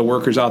 you got all the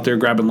workers out there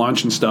grabbing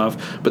lunch and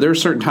stuff, but there are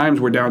certain times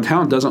where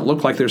downtown doesn't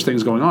look like there's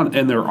things going on,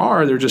 and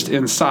they're just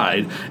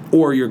inside,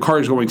 or your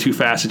car's going too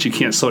fast that you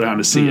can't slow down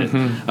to see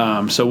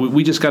it. So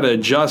we just got to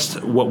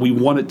adjust what we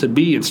want it to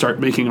be and start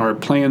making our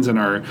plans and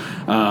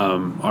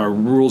our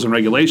rules and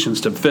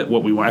regulations to fit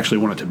what we actually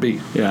want it to be.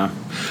 Yeah.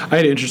 I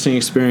had an interesting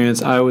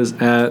experience. I was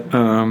at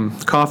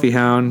Coffee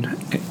Hound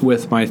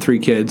with my 3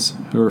 kids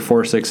who were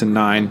 4, 6, and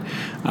 9.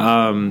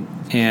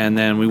 And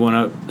then we went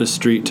up the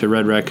street to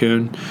Red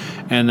Raccoon,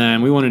 and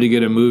then we wanted to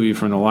get a movie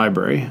from the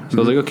library. So I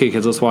was like, okay,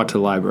 kids, let's walk to the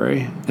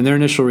library. And their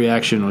initial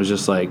reaction was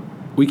just like,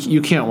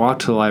 you can't walk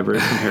to the library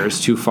from here.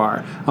 It's too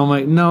far. I'm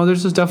like, no,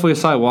 there's just definitely a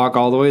sidewalk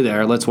all the way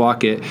there. Let's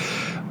walk it.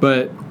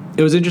 But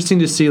it was interesting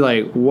to see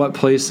what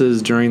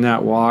places during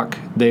that walk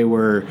they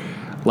were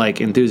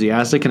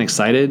enthusiastic and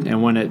excited,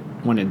 and when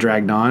it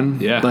dragged on,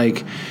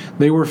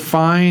 they were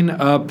fine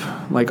up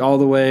all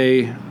the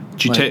way.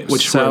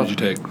 Which road did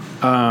you take?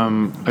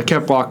 I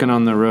kept walking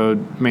on the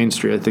road, Main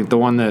Street, I think, the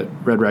one that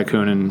Red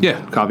Raccoon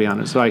and Coffee on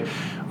it. So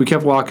we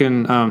kept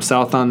walking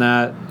south on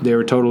that. They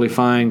were totally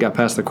fine. Got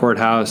past the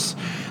courthouse.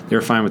 They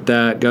were fine with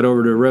that. Got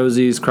over to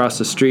Rosie's, crossed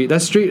the street.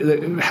 That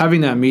street,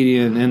 having that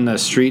median in the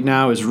street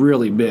now is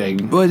really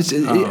big. Well,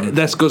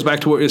 that goes back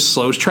to what it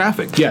slows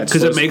traffic. Yeah,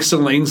 because it makes the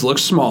lanes look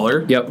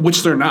smaller. Yep.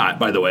 Which they're not,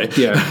 by the way.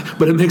 Yeah.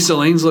 But it makes the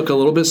lanes look a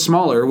little bit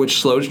smaller, which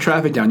slows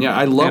traffic down. Yeah,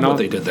 I love what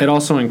they did there. It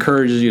also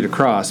encourages you to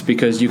cross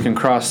because you can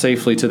cross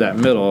safely to that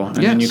middle, and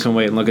then you can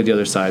wait and look at the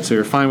other side. So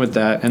you're fine with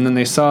that. And then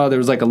they saw there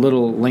was a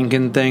little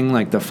Lincoln thing,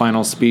 the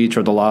final speech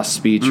or the lost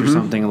speech or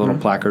something, a little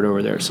placard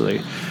over there. So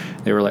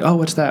they were like, oh,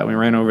 what's that? And we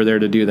ran over there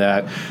to do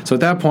that. So at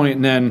that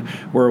point, then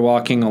we're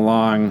walking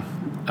along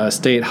a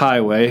state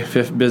highway,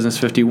 Business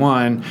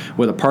 51,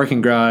 with a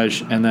parking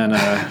garage and then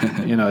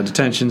a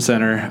detention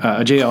center,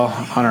 a jail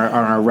on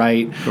our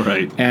right.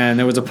 Right. And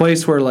there was a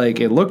place where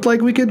it looked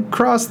like we could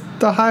cross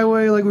the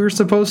highway like we were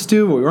supposed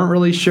to, but we weren't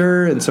really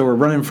sure, and so we're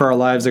running for our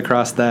lives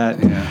across that.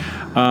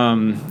 Yeah.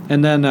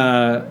 And then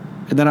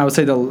I would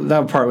say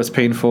that part was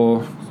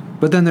painful.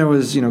 But then there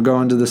was,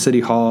 going to the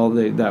city hall.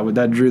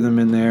 That drew them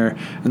in there.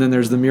 And then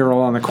there's the mural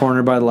on the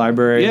corner by the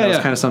library. That was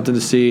kind of something to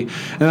see.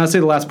 And I'd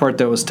say the last part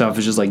that was tough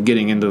is just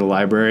getting into the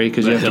library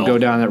because you have to go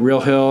down that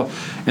real hill,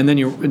 and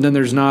then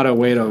there's not a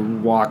way to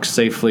walk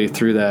safely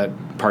through that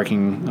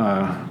parking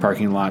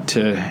lot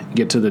to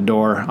get to the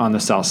door on the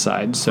south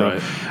side.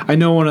 So I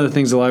know one of the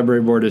things the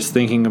library board is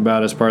thinking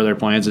about as part of their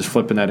plans is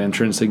flipping that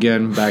entrance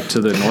again back to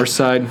the north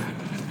side.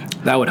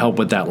 That would help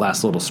with that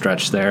last little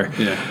stretch there.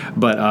 Yeah.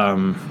 But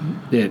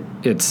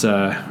it's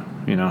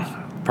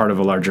part of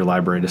a larger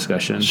library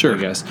discussion, sure. I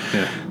guess.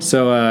 Yeah.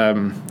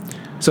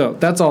 So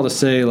that's all to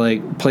say,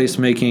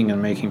 placemaking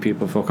and making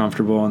people feel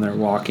comfortable and they're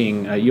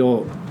walking.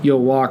 You'll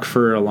walk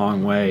for a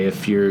long way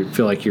if you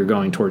feel like you're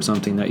going towards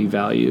something that you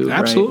value.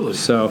 Absolutely. Right?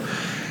 So,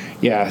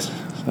 yeah.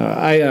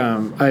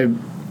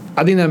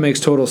 I think that makes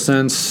total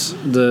sense.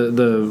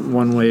 The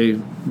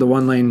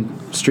one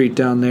lane street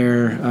down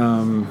there.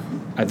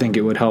 I think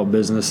it would help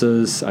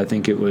businesses. I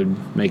think it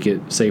would make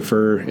it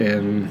safer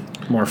and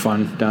more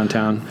fun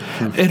downtown.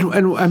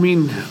 And I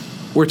mean,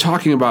 we're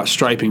talking about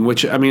striping,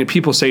 which, I mean,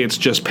 people say it's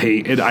just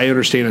paint. I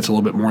understand it's a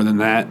little bit more than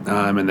that,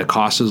 and the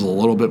cost is a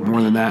little bit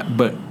more than that.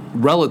 But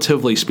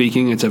relatively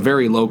speaking, it's a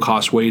very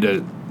low-cost way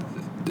to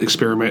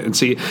experiment and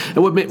see.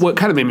 And what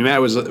kind of made me mad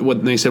was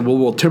when they said, well,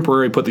 we'll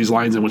temporarily put these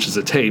lines in, which is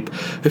a tape.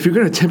 If you're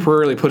going to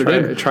temporarily put it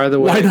in,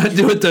 why not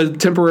do it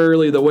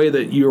temporarily the way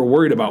that you're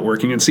worried about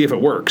working and see if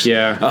it works?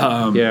 Yeah.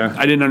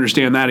 I didn't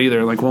understand that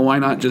either. Like, well, why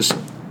not just...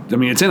 I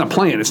mean, it's in a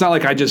plan. It's not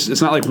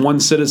like one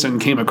citizen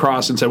came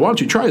across and said, why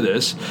don't you try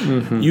this?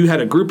 Mm-hmm. You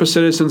had a group of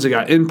citizens that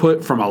got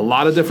input from a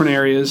lot of different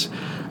areas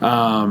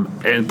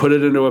and put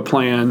it into a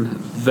plan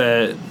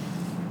that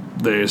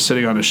they're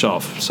sitting on a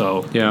shelf.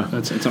 So yeah,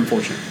 it's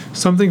unfortunate.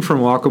 Something from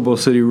Walkable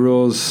City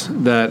Rules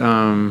that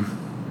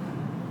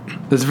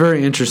that's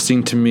very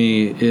interesting to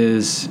me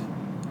is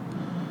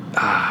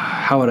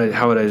how would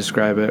I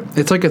describe it?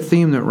 It's like a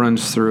theme that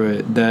runs through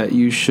it that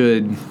you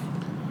should...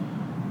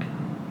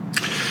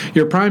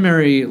 Your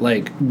primary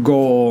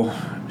goal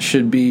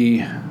should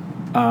be,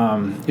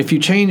 if you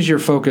change your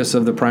focus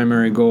of the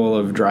primary goal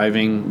of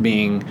driving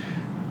being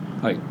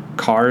like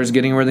cars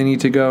getting where they need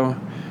to go,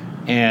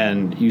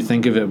 and you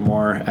think of it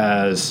more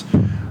as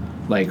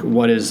like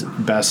what is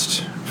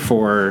best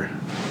for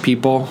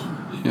people,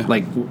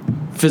 like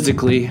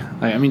physically.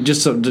 I mean,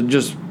 just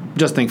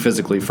think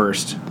physically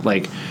first,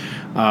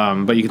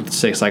 but you can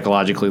say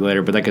psychologically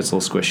later, but that gets a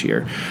little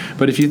squishier.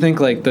 But if you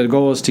think like the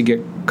goal is to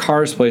get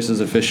cars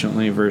places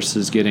efficiently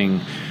versus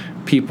getting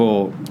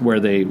people where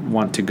they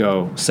want to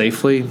go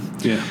safely,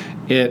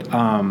 it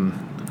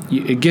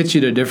gets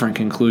you to different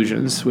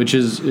conclusions, which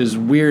is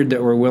weird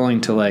that we're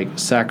willing to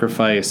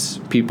sacrifice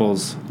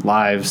people's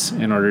lives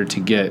in order to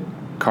get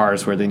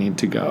cars where they need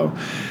to go.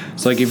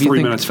 So if you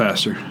 3 minutes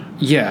faster.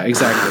 Yeah,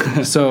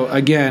 exactly. So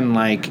again,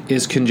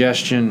 is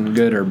congestion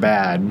good or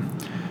bad?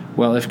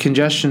 Well, if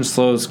congestion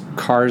slows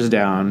cars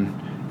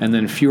down and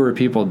then fewer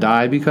people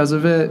die because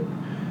of it,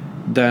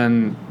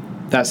 then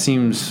that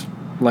seems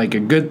like a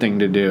good thing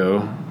to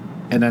do.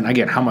 And then,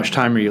 again, how much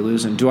time are you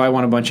losing? Do I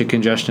want a bunch of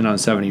congestion on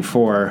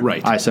 74,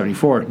 right.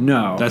 I-74?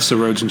 No. That's the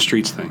roads and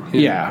streets thing.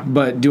 Yeah,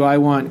 but do I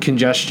want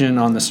congestion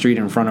on the street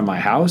in front of my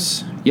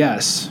house?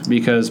 Yes,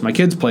 because my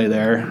kids play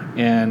there,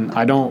 and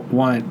I don't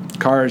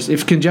want cars.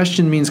 If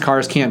congestion means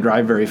cars can't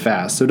drive very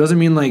fast, so it doesn't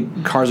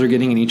mean cars are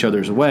getting in each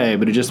other's way,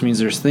 but it just means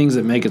there's things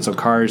that make it so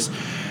cars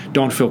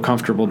don't feel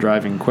comfortable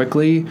driving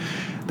quickly.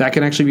 That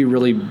can actually be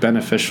really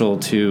beneficial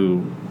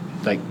to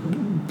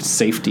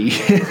safety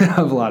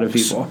of a lot of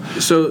people.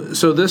 So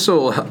this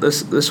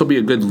will be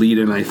a good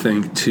lead-in, I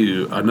think,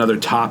 to another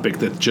topic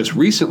that just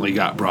recently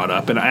got brought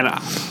up, and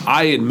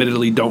I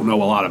admittedly don't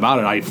know a lot about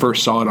it. I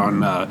first saw it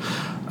on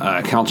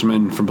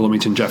Councilman from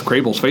Bloomington Jeff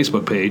Crable's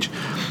Facebook page.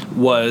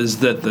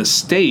 Was that the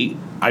state?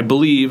 I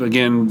believe,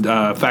 again,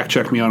 fact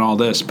check me on all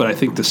this, but I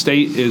think the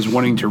state is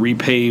wanting to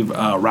repave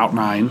Route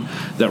 9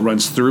 that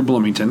runs through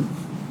Bloomington.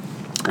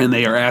 And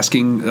they are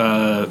asking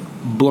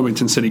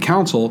Bloomington City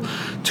Council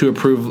to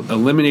approve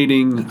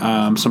eliminating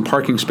some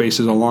parking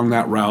spaces along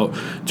that route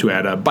to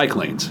add bike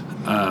lanes.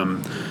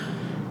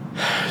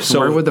 So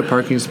where would the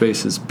parking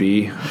spaces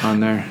be on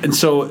there? And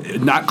so,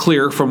 not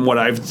clear from what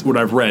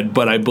I've read,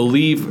 but I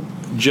believe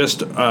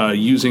just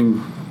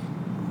using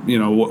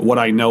what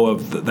I know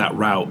of that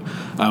route,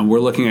 we're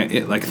looking at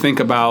it think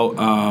about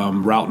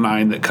Route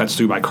 9 that cuts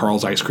through by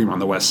Carl's Ice Cream on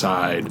the west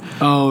side.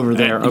 Oh, over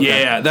there. Okay.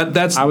 Yeah,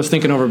 that's. I was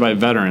thinking over by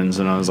Veterans,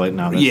 and I was like,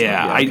 no.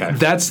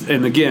 That's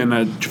and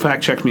again,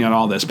 fact check me on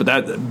all this, but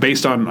that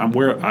based on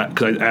where,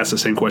 because I asked the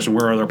same question,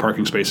 where are there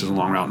parking spaces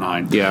along Route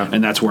 9? Yeah,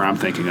 and that's where I'm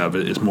thinking of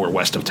it is more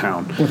west of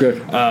town. Okay.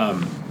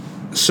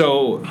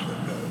 So.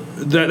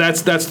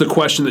 That's the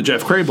question that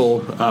Jeff Crable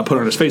put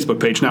on his Facebook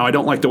page. Now, I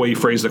don't like the way he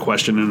phrased the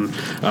question, and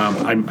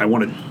I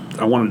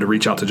wanted to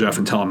reach out to Jeff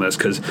and tell him this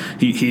because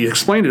he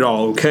explained it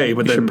all okay.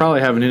 But you should probably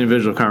have an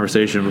individual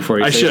conversation before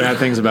you say bad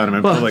things about him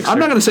in public. I'm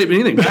not going to say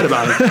anything bad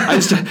about it.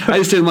 I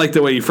just didn't like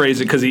the way he phrased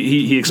it because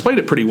he explained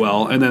it pretty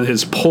well. And then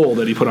his poll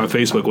that he put on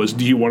Facebook was,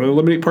 "Do you want to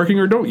eliminate parking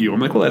or don't you?"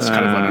 I'm like, well, that's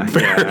kind of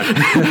unfair.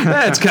 Yeah.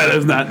 That's kind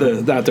of not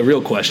the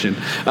real question.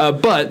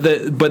 But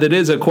it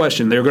is a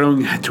question. They're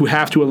going to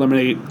have to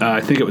eliminate.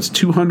 I think it was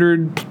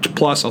 200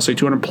 plus. I'll say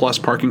 200 plus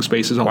parking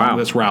spaces along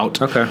this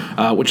route. Okay.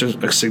 Which is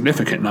a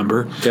significant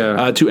number.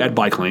 Yeah. To add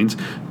bike lanes.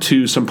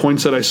 To some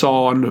points that I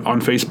saw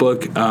on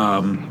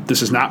Facebook,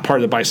 this is not part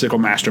of the bicycle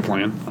master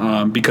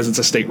plan because it's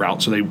a state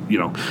route. So they,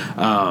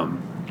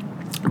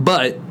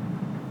 but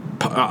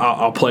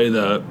I'll play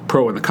the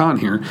pro and the con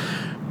here.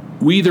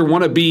 We either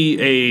want to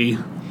be a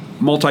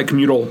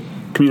multi-communal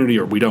community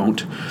or we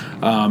don't.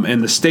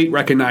 And the state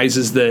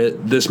recognizes that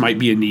this might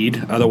be a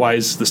need.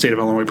 Otherwise, the state of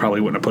Illinois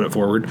probably wouldn't have put it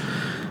forward.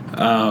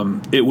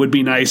 It would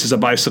be nice as a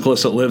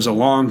bicyclist that lives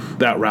along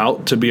that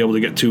route to be able to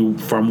get to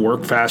from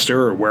work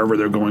faster or wherever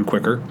they're going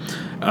quicker.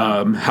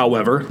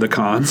 However, the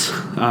cons,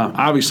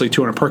 obviously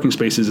 200 parking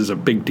spaces is a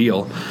big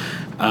deal.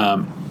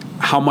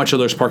 how much of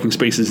those parking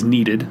spaces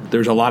needed.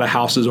 There's a lot of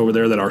houses over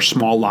there that are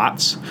small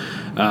lots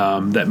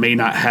that may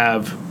not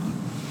have,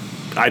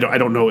 I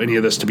don't know any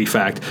of this to be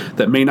fact,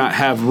 that may not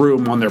have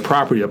room on their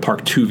property to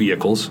park 2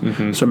 vehicles.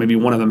 So maybe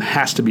one of them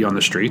has to be on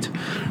the street.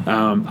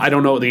 I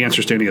don't know the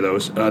answers to any of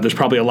those. There's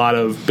probably a lot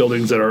of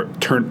buildings that are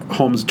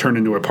homes turned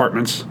into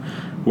apartments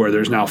where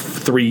there's now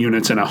 3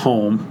 units in a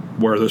home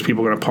where those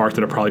people are going to park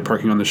that are probably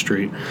parking on the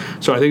street.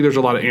 So I think there's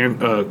a lot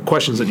of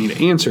questions that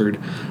need answered.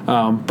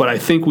 But I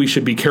think we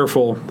should be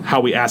careful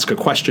how we ask a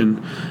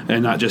question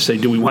and not just say,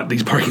 do we want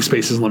these parking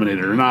spaces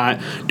eliminated or not?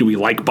 Do we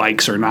like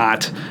bikes or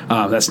not?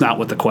 That's not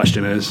what the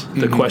question is.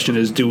 The question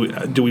is, do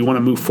we want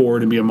to move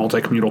forward and be a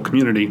multi-communal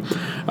community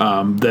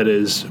that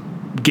is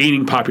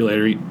gaining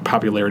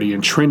popularity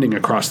and trending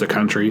across the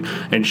country,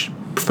 and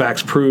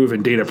facts prove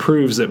and data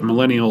proves that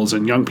millennials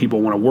and young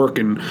people want to work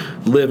and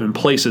live in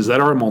places that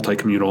are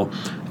multi-communal.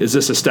 Is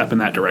this a step in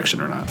that direction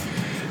or not?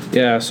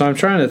 Yeah, so I'm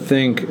trying to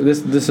think.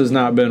 This has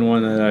not been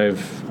one that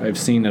I've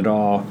seen at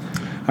all.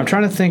 I'm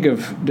trying to think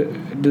of,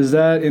 does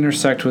that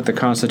intersect with the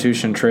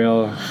Constitution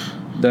Trail?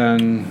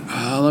 Then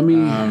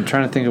I'm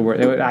trying to think of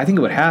where. I think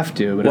it would have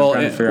to. But I'm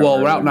trying to figure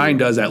out Route 9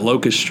 does at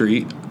Locust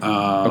Street.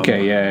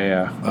 Okay,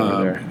 yeah.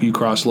 Over there. You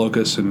cross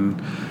Locust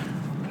and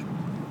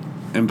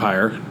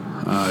Empire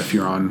if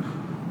you're on.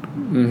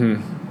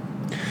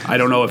 I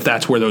don't know if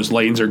that's where those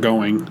lanes are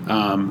going.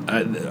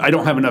 I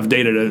don't have enough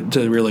data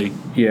to really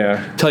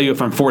tell you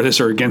if I'm for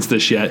this or against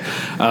this yet.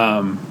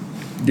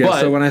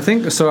 So when I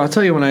think, I'll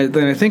tell you when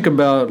I think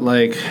about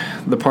like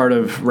the part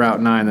of Route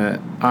 9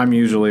 that I'm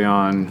usually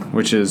on,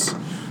 which is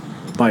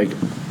like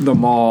the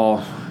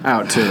mall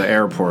out to the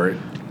airport,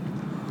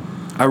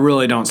 I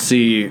really don't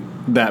see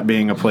that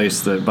being a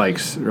place that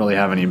bikes really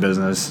have any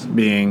business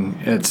being.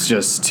 It's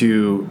just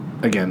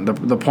again,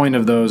 the point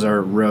of those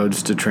are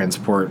roads to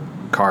transport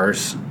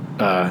cars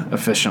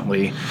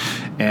efficiently,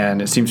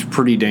 and it seems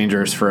pretty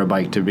dangerous for a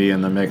bike to be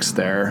in the mix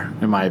there,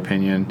 in my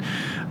opinion.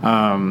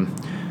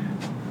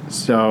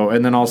 So,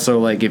 and then also,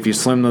 like, if you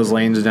slim those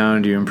lanes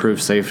down, do you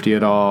improve safety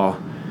at all?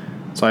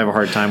 So I have a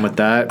hard time with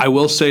that. I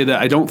will say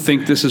that I don't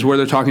think this is where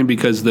they're talking,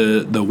 because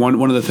the one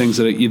of the things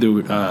that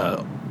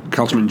either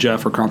Councilman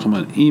Jeff or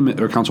Councilwoman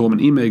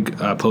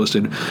Emig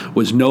posted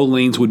was no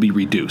lanes would be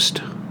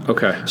reduced.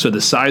 Okay. So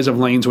the size of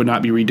lanes would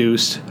not be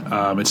reduced,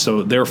 and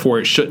so therefore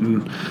it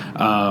shouldn't,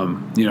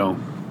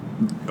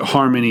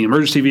 harm any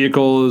emergency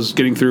vehicles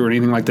getting through or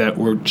anything like that.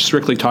 We're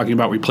strictly talking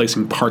about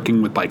replacing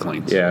parking with bike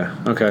lanes. Yeah.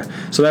 Okay.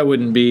 So that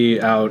wouldn't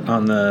be out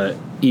on the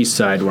east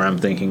side where I'm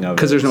thinking of,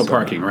 because there's no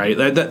parking, right?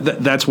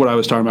 That's what I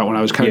was talking about when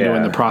I was kind of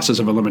doing the process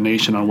of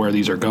elimination on where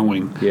these are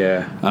going.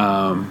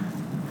 Yeah.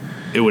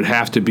 It would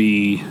have to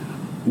be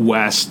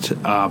west,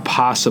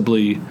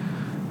 possibly,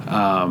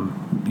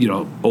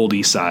 old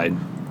east side.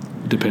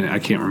 Depending, I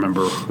can't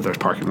remember if there's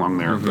parking along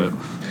there, but.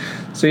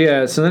 So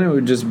then it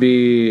would just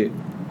be.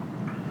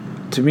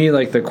 To me,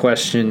 like, the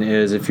question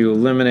is, if you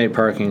eliminate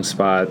parking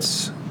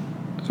spots,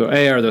 so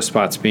are those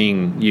spots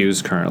being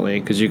used currently?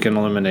 Because you can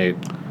eliminate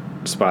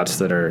spots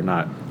that are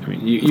not. I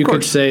mean, you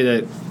could say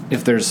that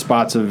if there's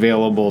spots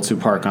available to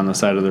park on the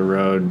side of the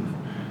road,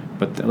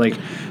 but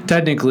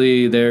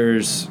technically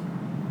there's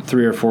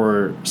 3 or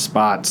 4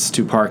 spots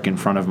to park in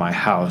front of my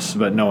house,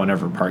 but no one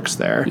ever parks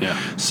there. Yeah.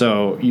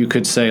 So you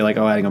could say,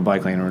 adding a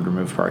bike lane would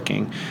remove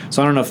parking.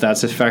 So I don't know if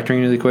that's factoring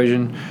into the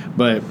equation,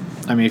 but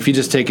I mean, if you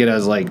just take it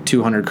as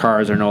 200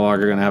 cars are no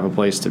longer going to have a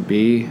place to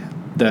be,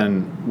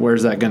 then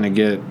where's that going to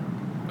get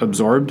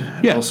absorbed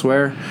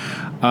elsewhere?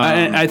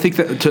 I think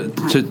that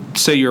to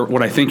say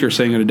what I think you're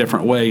saying in a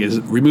different way is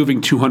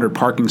removing 200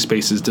 parking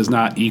spaces does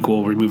not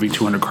equal removing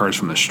 200 cars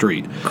from the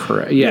street.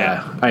 Correct.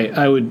 Yeah.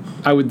 I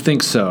would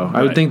think so.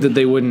 I would think that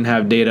they wouldn't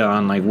have data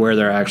on where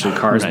there are actually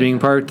cars being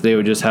parked. They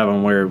would just have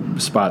them where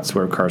spots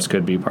where cars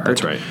could be parked.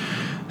 That's right.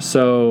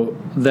 So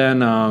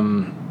then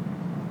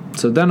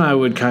I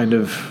would kind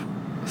of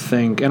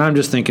think, and I'm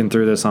just thinking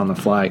through this on the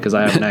fly because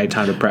I haven't had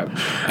time to prep.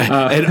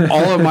 And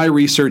all of my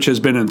research has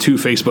been in 2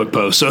 Facebook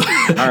posts. So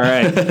all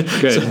right,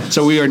 good.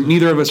 So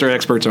neither of us are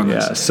experts on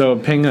this. Yeah. So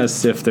ping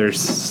us if there's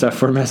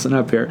stuff we're messing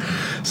up here.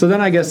 So then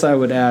I guess I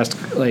would ask,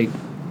 let's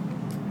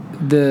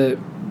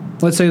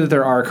say that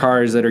there are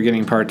cars that are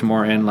getting parked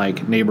more in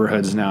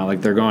neighborhoods now,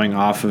 they're going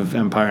off of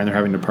Empire and they're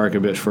having to park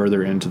a bit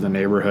further into the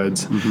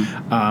neighborhoods.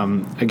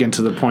 Again,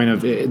 to the point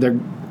of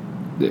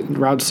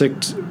Route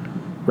 6.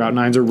 Route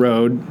 9's a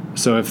road,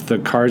 so if the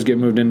cars get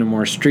moved into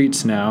more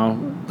streets now,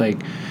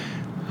 could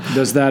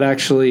that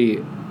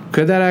actually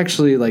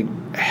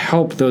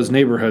help those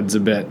neighborhoods a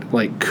bit?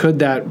 Could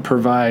that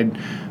provide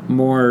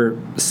more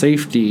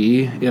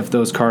safety if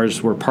those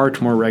cars were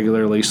parked more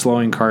regularly,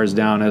 slowing cars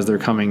down as they're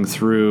coming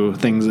through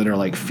things that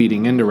are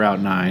feeding into Route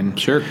 9?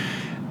 Sure.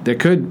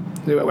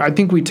 I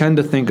think we tend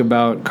to think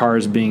about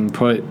cars being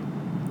put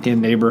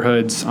in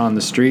neighborhoods on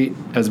the street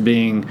as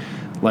being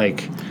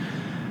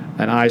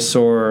an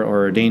eyesore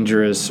or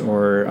dangerous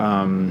or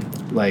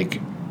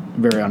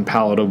very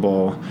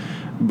unpalatable,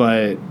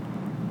 but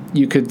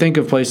you could think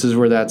of places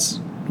where that's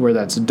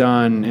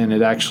done, and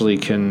it actually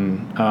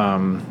can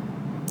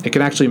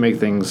actually make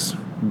things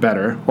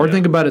better. Or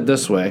think about it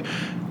this way.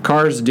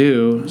 Cars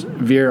do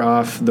veer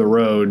off the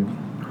road.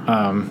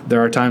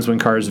 There are times when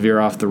cars veer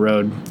off the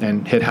road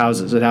and hit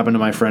houses. It happened to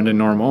my friend in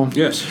Normal.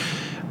 Yes.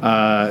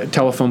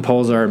 Telephone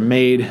poles are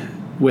made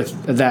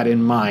with that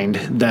in mind,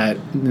 that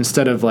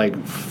instead of like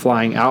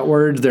flying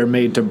outwards, they're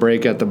made to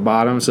break at the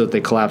bottom so that they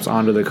collapse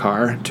onto the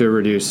car to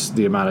reduce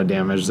the amount of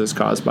damage that's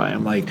caused by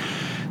them. Like,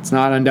 it's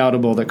not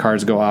undoubtable that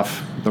cars go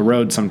off the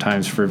road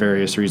sometimes for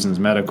various reasons,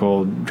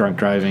 medical, drunk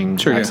driving,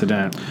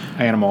 accident,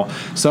 animal.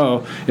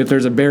 So if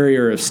there's a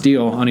barrier of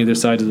steel on either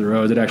side of the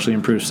road, it actually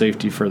improves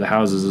safety for the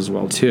houses as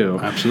well too.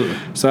 Absolutely.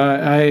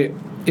 So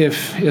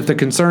if the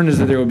concern is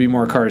that there will be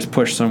more cars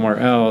pushed somewhere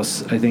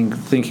else, I think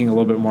thinking a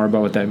little bit more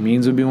about what that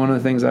means would be one of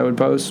the things I would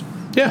pose.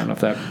 Yeah. I don't know if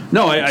that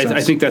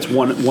I think that's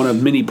one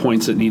of many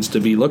points that needs to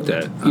be looked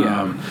at.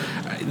 Yeah.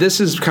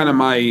 This is kind of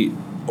my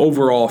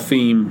overall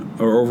theme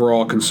or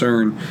overall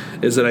concern,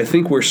 is that I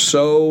think we're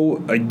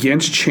so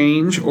against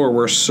change, or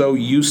we're so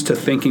used to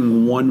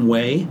thinking one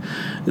way,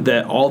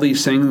 that all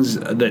these things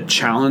that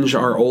challenge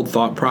our old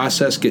thought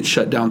process get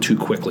shut down too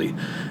quickly,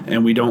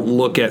 and we don't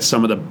look at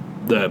some of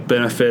the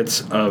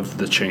benefits of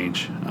the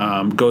change.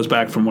 Goes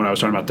back from what I was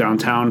talking about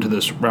downtown to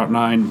this Route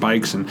 9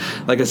 bikes. And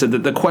like I said,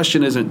 the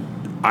question isn't,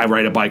 I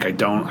ride a bike, I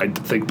don't. I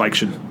think bikes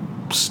should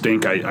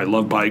stink. I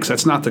love bikes.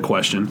 That's not the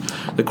question.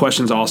 The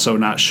question's also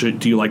not,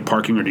 do you like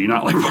parking or do you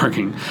not like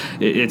parking?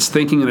 It's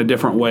thinking in a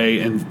different way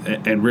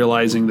and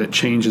realizing that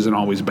change isn't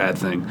always a bad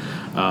thing.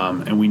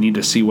 And we need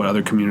to see what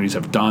other communities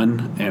have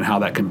done and how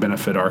that can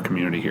benefit our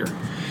community here.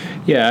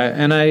 Yeah,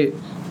 and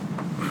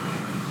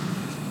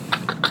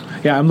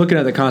I'm looking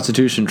at the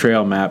Constitution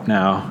Trail map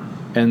now,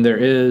 and there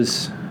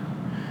is,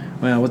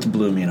 well, what's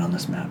blue mean on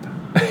this map?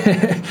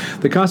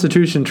 The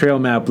Constitution Trail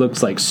map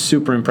looks like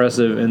super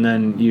impressive, and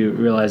then you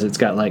realize it's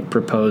got like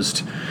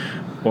proposed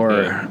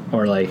or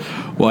like.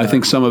 Well, I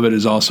think some of it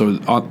is also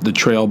on the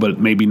trail, but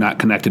maybe not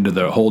connected to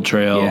the whole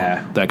trail.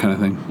 Yeah, that kind of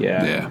thing.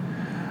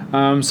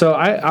 Yeah. So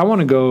I want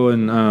to go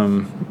and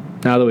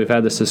now that we've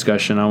had this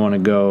discussion, I want to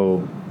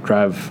go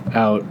drive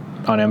out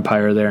on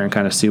Empire there and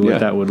kind of see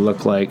what that would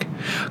look like.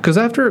 Because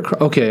after,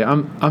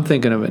 I'm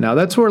thinking of it now.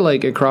 That's where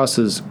like it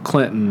crosses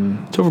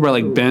Clinton. It's over by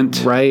like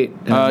Bent, right?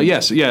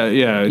 Yes, it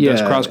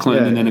does cross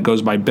Clinton, and then it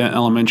goes by Bent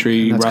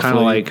Elementary. That's kind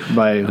of like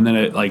by, and then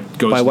it like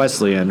goes by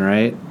Wesleyan,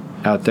 right?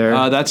 Out there.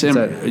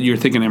 You're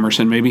thinking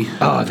Emerson, maybe?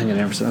 Oh, I'm thinking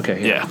Emerson.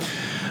 Okay.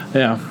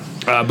 Yeah.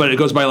 But it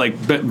goes by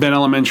like Ben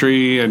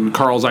Elementary and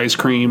Carl's Ice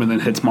Cream, and then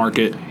hits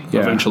Market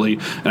eventually.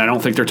 And I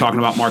don't think they're talking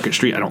about Market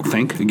Street. I don't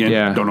think.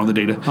 Again, don't know the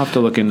data. I'll have to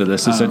look into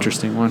this. It's an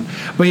interesting one.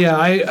 But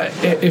yeah,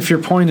 if your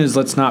point is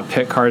let's not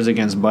pit cars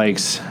against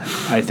bikes,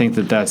 I think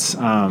that's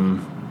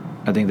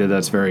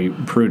very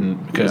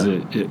prudent, because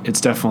it's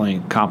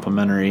definitely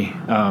complementary.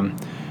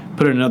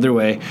 Put it another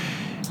way.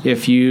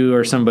 If you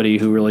are somebody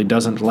who really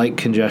doesn't like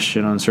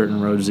congestion on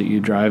certain roads that you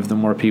drive, the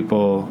more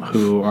people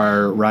who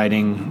are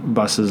riding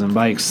buses and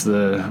bikes,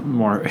 the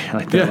more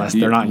like they're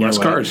not less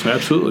cars.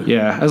 Absolutely.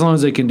 Yeah, as long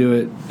as they can do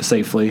it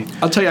safely.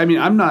 I'll tell you. I mean,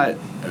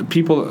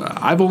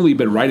 I've only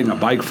been riding a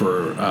bike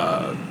for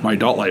my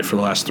adult life for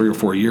the last 3 or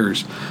 4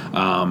 years.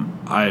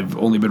 I've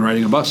only been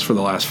riding a bus for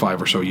the last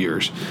 5 or so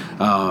years.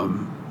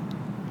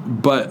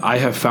 But I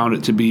have found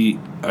it to be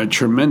a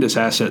tremendous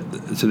asset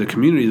to the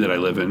community that I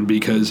live in,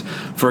 because,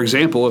 for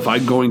example, if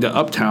I'm going to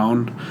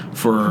Uptown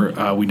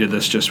we did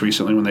this just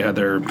recently when they had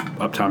their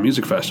Uptown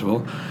Music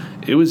Festival,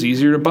 it was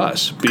easier to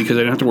bus because I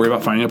didn't have to worry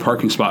about finding a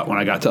parking spot when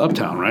I got to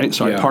Uptown, right?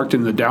 So I parked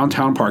in the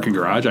downtown parking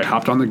garage, I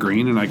hopped on the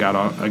green, and I got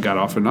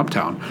off in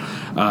Uptown.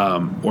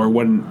 Or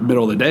when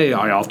middle of the day,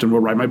 I often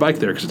will ride my bike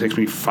there because it takes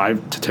me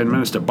 5 to 10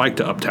 minutes to bike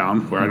to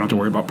Uptown, where I don't have to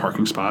worry about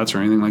parking spots or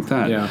anything like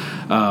that.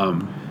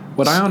 Yeah.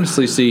 What I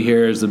honestly see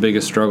here as the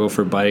biggest struggle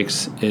for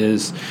bikes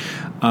is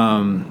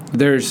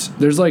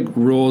there's like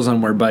rules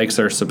on where bikes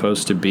are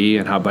supposed to be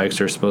and how bikes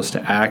are supposed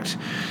to act,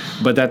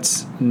 but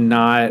that's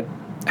not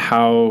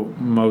how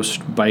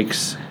most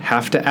bikes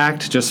have to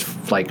act,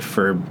 just like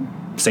for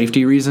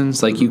safety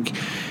reasons. Like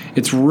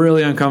it's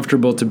really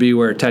uncomfortable to be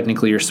where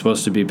technically you're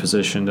supposed to be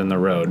positioned in the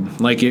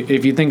road. Like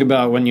if you think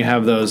about when you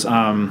have those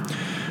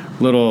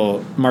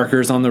little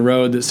markers on the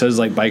road that says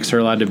like bikes are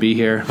allowed to be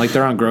here, like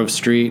they're on Grove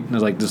Street, and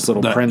there's like this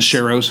little print.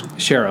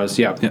 Sharrows,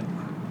 yeah.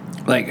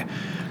 Like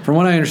from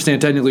what I understand,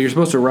 technically you're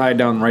supposed to ride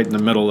down right in the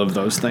middle of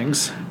those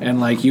things, and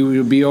like you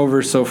would be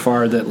over so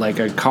far that like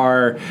a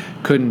car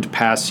couldn't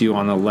pass you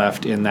on the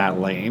left in that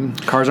lane.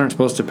 Cars aren't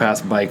supposed to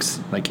pass bikes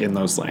like in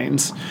those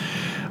lanes,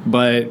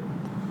 but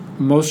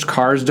most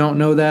cars don't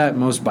know that.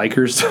 Most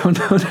bikers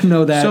don't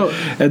know that.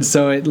 And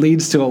so it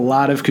leads to a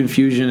lot of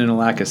confusion and a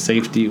lack of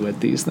safety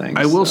with these things.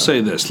 I will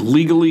say this.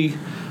 Legally,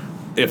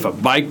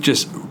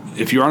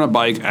 if you're on a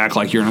bike, act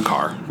like you're in a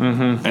car.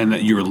 Mm-hmm. And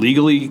that you're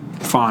legally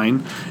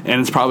fine,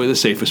 and it's probably the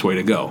safest way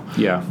to go.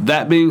 Yeah.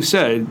 That being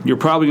said, you're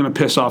probably going to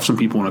piss off some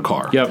people in a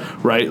car. Yep.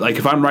 Right? Like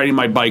if I'm riding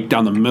my bike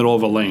down the middle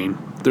of a lane,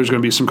 there's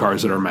going to be some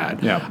cars that are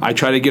mad. Yeah. I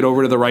try to get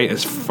over to the right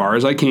as far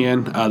as I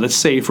can. That's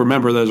safe.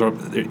 Remember, those are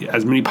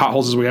as many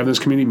potholes as we have in this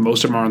community.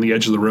 Most of them are on the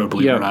edge of the road,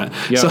 believe it or not.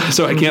 Yep.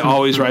 So I can't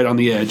always ride on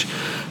the edge.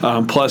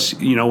 Plus,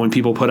 when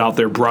people put out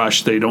their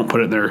brush, they don't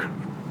put it in their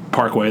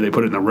parkway, they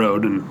put it in the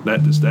road, and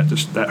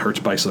that hurts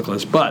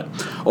bicyclists. But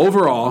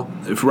overall,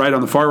 if right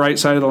on the far right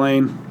side of the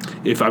lane,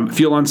 if I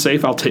feel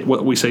unsafe, I'll take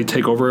what we say,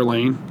 take over a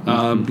lane,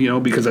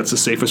 because that's the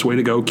safest way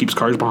to go. Keeps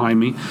cars behind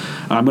me.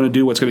 I'm going to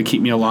do what's going to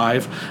keep me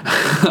alive.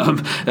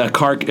 A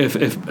car,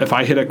 if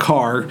I hit a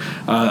car,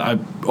 I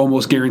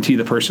almost guarantee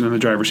the person in the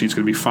driver's seat is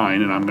going to be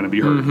fine, and I'm going to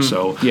be hurt.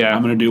 So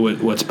I'm going to do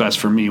what's best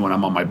for me when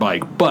I'm on my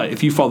bike. But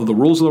if you follow the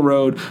rules of the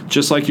road,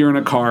 just like you're in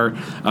a car,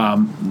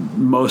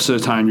 most of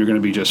the time you're going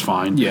to be just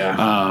fine. Yeah.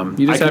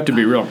 You just have to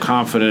be real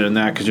confident in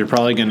that, because you're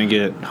probably going to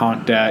get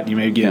honked at. You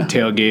may get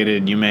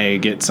tailgated. You may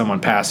get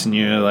someone passing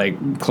you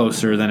like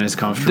closer than is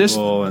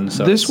comfortable.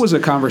 This was a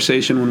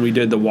conversation when we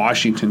did the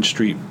Washington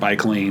Street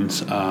bike lanes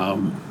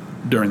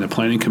during the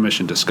Planning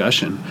Commission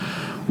discussion.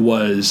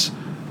 Was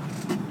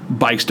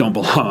bikes don't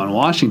belong on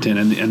Washington,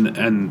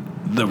 and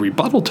the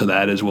rebuttal to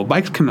that is, well,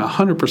 bikes can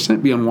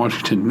 100% be on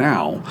Washington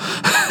now,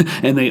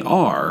 and they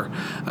are.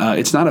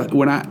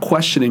 We're not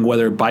questioning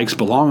whether bikes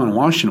belong on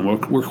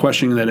Washington. We're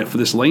questioning that if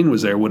this lane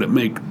was there, would it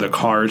make the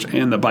cars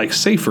and the bikes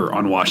safer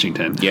on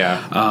Washington?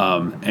 Yeah.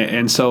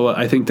 And so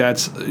I think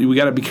we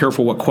got to be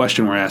careful what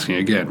question we're asking.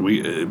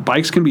 Again,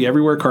 bikes can be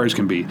everywhere cars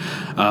can be,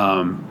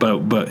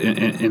 but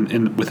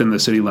in within the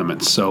city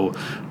limits. So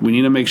we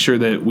need to make sure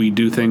that we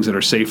do things that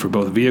are safe for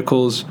both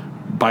vehicles,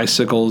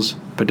 bicycles,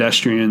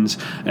 pedestrians,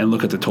 and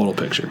look at the total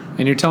picture.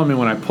 And you're telling me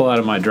when I pull out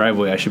of my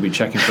driveway, I should be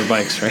checking for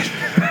bikes,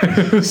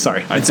 right?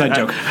 Sorry, inside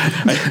joke.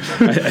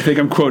 I think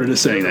I'm quoted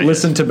as saying that.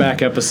 Listen to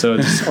back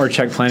episodes or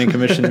check Planning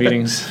Commission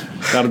meetings.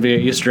 That'll be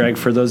an Easter egg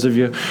for those of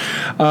you.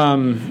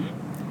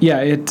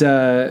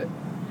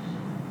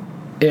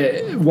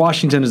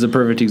 Washington is a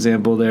perfect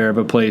example there of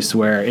a place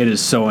where it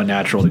is so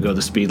unnatural to go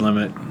the speed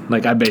limit.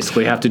 Like, I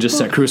basically have to just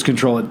set cruise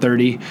control at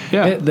 30.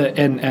 Yeah.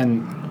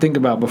 And think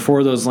about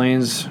before those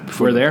lanes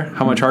were there,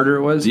 how much harder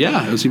it was.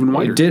 Yeah, it was even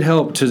wider. It did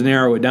help to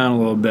narrow it down a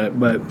little bit,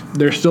 but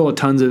there's still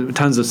tons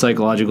of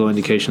psychological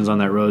indications on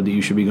that road that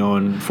you should be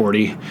going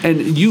 40.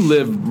 And you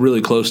live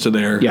really close to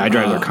there. Yeah, I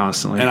drive there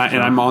constantly. And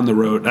I'm on the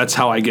road. That's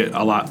how I get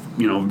a lot,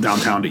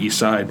 downtown to East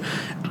Side.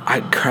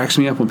 It cracks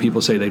me up when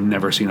people say they've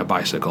never seen a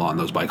bicycle on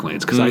those bike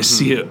lanes, because I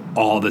see it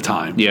all the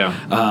time. Yeah.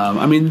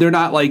 They're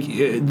not like,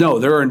 no,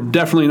 there are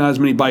definitely not as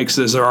many bikes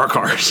as there are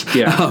cars.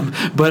 Yeah.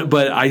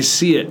 But I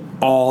see it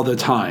all the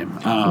time.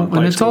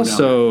 And it's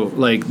also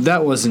like,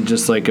 that wasn't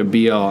just like a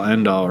be all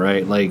end all,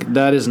 right? Like,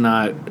 that's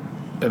not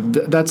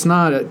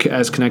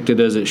as connected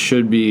as it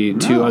should be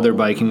to other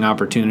biking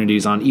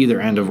opportunities on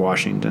either end of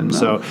Washington. No.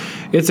 So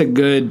it's a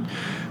good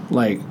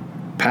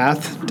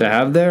path to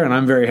have there, and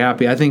I'm very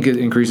happy. I think it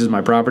increases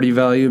my property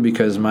value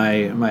because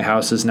my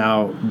house is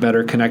now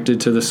better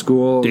connected to the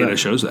school. Data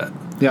shows that.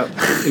 Yeah,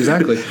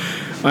 exactly.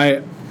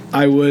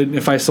 I would,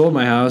 if I sold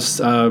my house,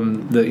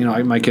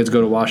 my kids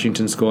go to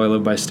Washington School. I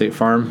live by State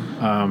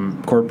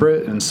Farm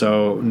corporate, and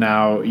so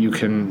now you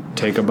can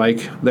take a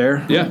bike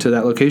there to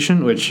that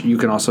location, which you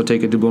can also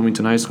take it to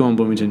Bloomington High School and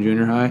Bloomington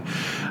Junior High.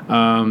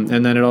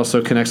 And then it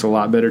also connects a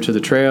lot better to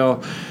the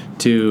trail,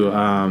 to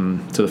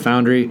the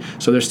Foundry.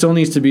 So there still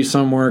needs to be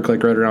some work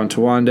right around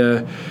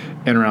Towanda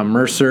and around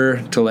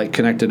Mercer to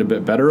connect it a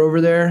bit better over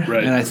there.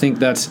 Right. And I think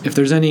that's, if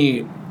there's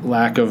any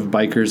lack of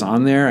bikers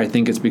on there, I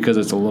think it's because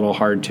it's a little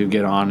hard to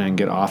get on and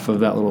get off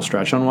of that little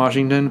stretch on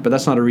Washington, but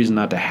that's not a reason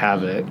not to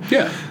have it.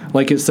 Yeah.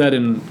 Like it said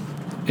in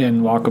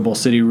Walkable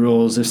City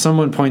Rules, if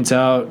someone points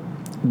out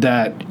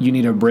that you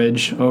need a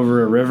bridge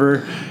over a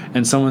river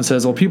and someone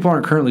says, well, people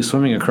aren't currently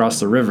swimming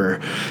across the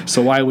river,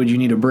 so why would you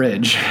need a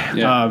bridge?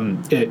 Yeah.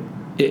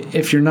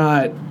 If you're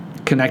not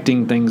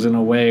connecting things in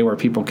a way where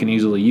people can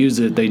easily use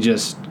it, they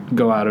just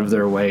go out of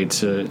their way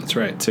to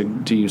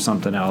use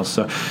something else.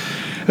 So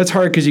it's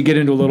hard because you get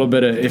into a little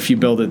bit of if you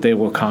build it, they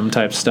will come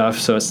type stuff.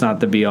 So it's not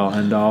the be all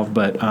end all.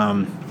 But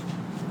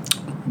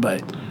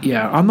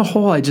yeah, on the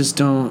whole, I just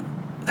don't.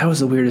 That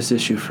was the weirdest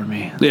issue for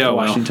me. Yeah, the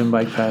Washington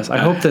bike paths. I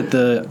hope that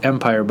the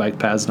Empire bike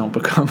paths don't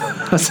become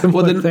a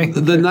similar thing.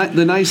 The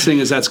nice thing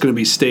is that's going to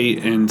be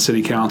state and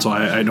city council.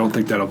 I don't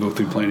think that'll go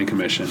through planning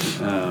commission.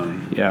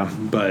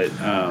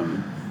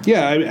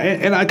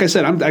 And like I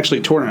said, I'm actually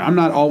torn. I'm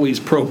not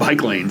always pro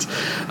bike lanes.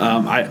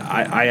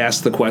 I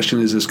asked the question: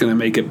 is this going to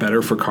make it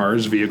better for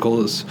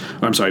vehicles,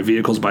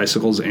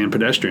 bicycles, and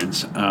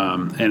pedestrians?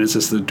 And is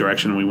this the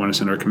direction we want to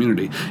send our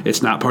community?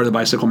 It's not part of the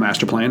bicycle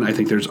master plan. I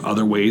think there's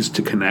other ways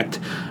to connect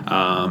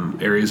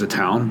areas of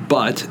town.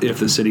 But if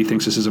the city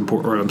thinks this is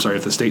important,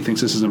 if the state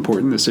thinks this is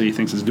important, the city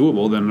thinks it's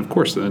doable, then of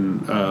course,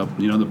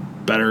 the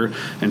better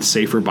and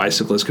safer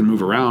bicyclists can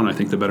move around. I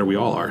think the better we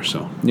all are.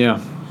 So yeah.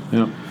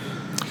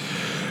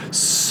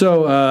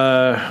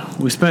 So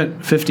we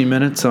spent 50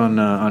 minutes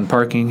on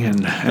parking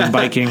and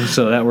biking,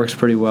 so that works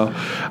pretty well.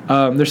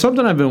 There's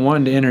something I've been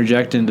wanting to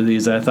interject into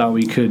these that I thought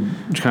we could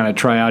kind of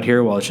try out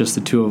here while it's just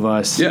the two of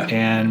us. Yeah.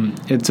 And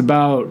it's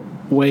about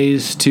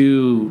ways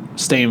to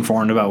stay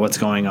informed about what's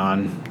going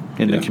on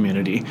in the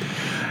community.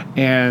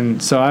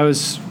 And so I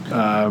was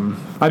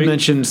I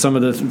mentioned some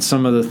of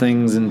the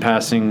things in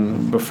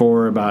passing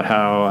before about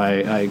how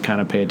I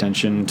kind of pay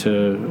attention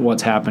to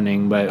what's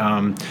happening, but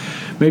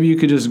maybe you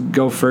could just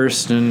go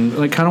first and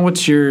like kind of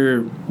what's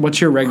your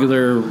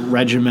regular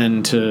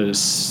regimen to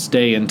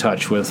stay in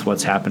touch with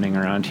what's happening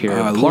around here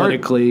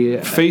politically.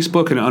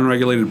 Facebook and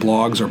unregulated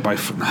blogs are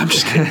I'm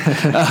just kidding.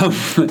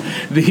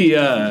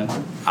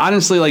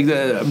 Honestly, like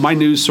my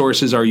news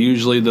sources are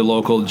usually the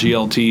local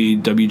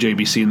GLT,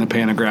 WJBC, and the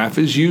Panagraph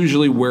is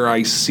usually where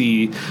I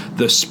see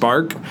the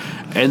spark,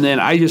 and then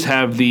I just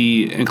have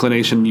the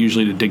inclination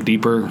usually to dig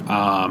deeper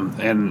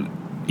and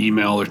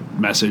email or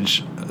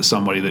message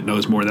somebody that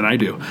knows more than I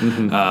do.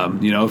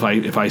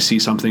 If I see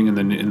something in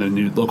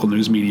the local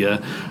news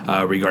media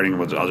regarding,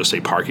 I'll just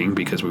say parking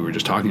because we were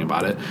just talking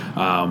about it,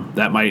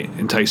 that might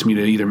entice me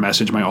to either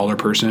message my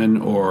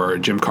alderperson or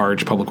Jim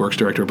Karch, Public Works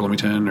Director of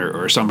Bloomington,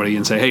 or somebody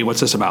and say, hey,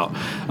 what's this about?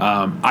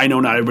 I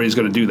know not everybody's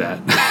going to do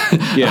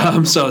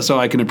that. So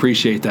I can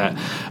appreciate that.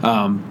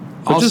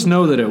 But just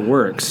know that it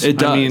works. It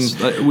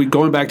does. I mean,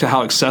 going back to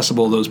how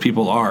accessible those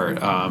people are,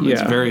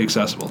 it's very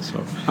accessible.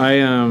 So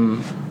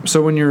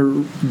So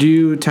do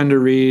you tend to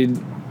read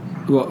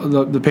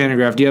the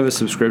Panagraph? Do you have a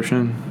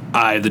subscription?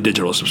 I have the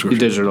digital subscription.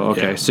 Digital,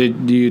 okay. Yeah. So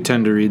do you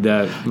tend to read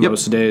that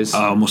most days?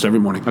 Almost every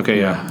morning.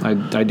 Okay, yeah.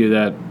 I do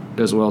that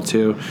as well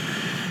too.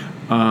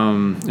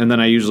 And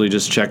then I usually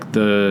just check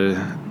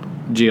the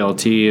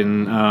GLT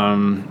and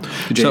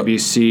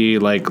JBC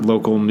like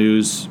local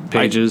news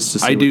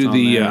pages. I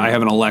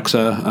have an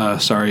Alexa.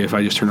 Sorry if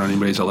I just turned on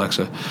anybody's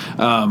Alexa.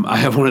 I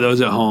have one of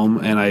those at home,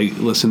 and I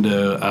listen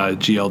to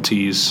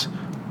GLT's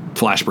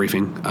flash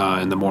briefing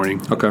in the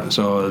morning. Okay.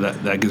 So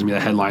that gives me the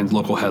headlines,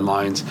 local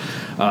headlines.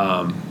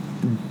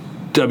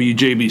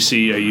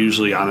 WJBC, I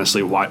usually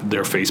honestly watch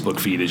their Facebook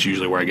feed is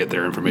usually where I get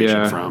their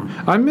information from.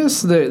 I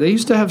miss they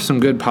used to have some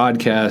good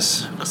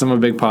podcasts because I'm a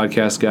big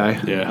podcast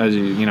guy. Yeah, as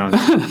you know.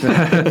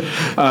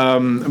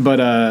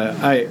 But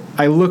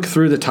I look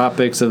through the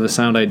topics of the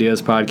Sound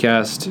Ideas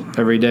podcast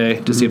every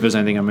day to see if there's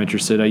anything I'm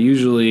interested. I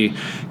usually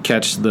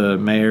catch the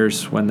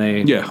mayors when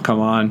they come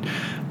on,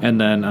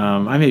 and then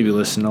I maybe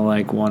listen to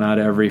like one out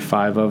of every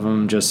 5 of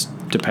them, just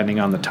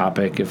depending on the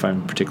topic if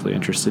I'm particularly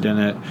interested in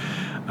it.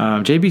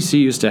 JBC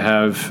used to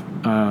have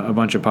a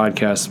bunch of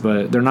podcasts,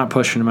 but they're not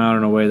pushing them out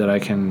in a way that I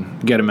can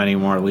get them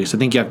anymore, at least. I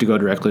think you have to go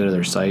directly to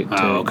their site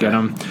to get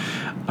them.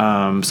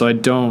 So I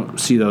don't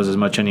see those as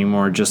much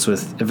anymore. Just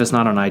if it's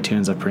not on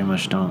iTunes, I pretty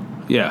much don't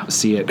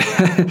see it.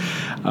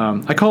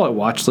 I call it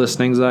watch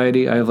list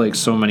anxiety. I have like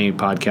so many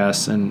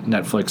podcasts and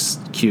Netflix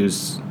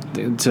queues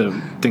to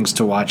things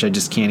to watch. I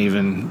just can't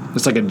even.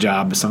 It's like a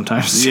job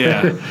sometimes.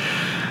 Yeah.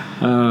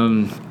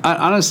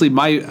 Honestly,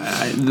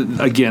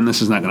 again,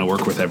 this is not going to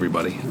work with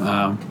everybody,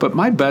 but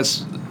my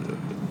best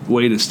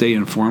way to stay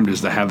informed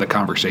is to have the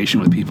conversation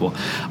with people.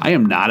 I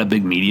am not a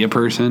big media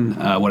person.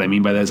 What I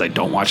mean by that is I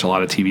don't watch a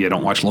lot of TV. I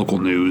don't watch local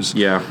news.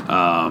 Yeah.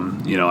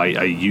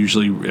 I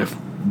usually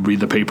read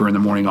the paper in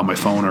the morning on my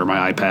phone or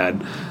my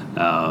iPad.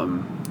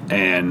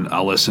 And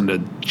I'll listen to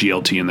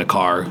GLT in the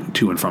car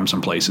to and from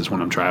some places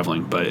when I'm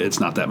traveling, but it's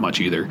not that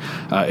much either.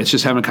 It's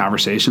just having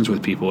conversations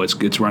with people.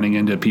 It's running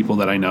into people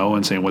that I know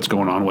and saying what's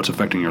going on, what's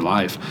affecting your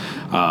life.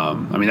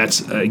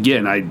 That's,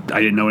 again, I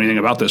didn't know anything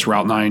about this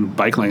Route 9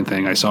 bike lane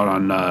thing. I saw it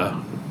on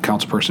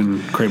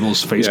Councilperson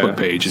Crable's Facebook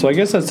page. So I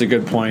guess that's a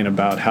good point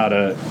about how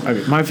to.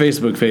 My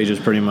Facebook page is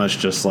pretty much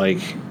just like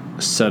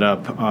set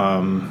up.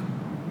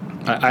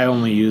 I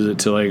only use it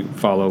to like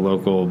follow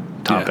local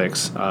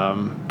topics,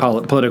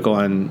 political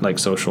and like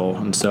social,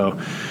 and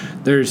so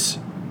there's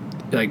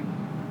like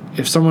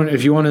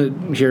if you want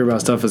to hear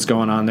about stuff that's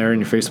going on there in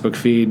your Facebook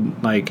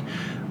feed, like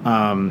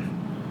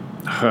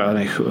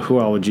who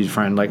all would you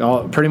find?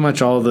 Like pretty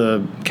much all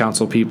the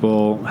council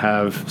people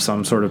have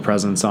some sort of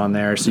presence on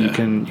there, so you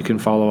can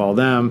follow all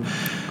them,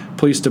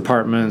 police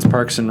departments,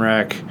 Parks and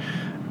Rec.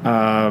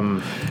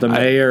 The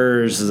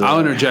mayors.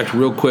 I'll interject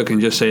real quick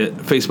and just say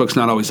that Facebook's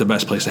not always the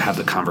best place to have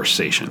the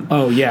conversation.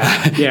 Oh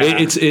yeah.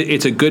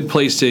 It's a good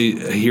place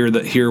to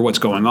hear what's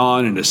going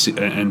on and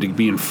to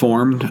be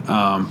informed.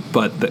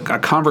 But a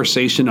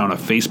conversation on a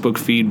Facebook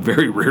feed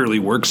very rarely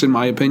works, in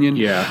my opinion.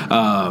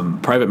 Yeah.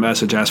 Private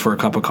message, ask for a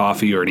cup of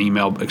coffee or an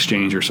email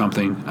exchange or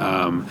something.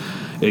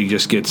 It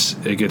just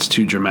gets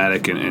too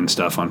dramatic and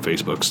stuff on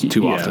Facebook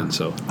too often.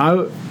 So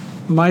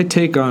my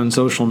take on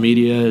social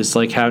media is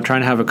like trying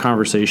to have a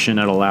conversation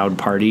at a loud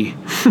party.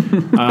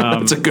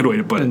 That's a good way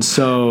to put it. And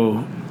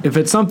so if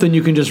it's something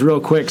you can just real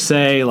quick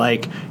say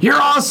like, you're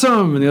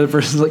awesome, and the other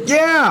person's like,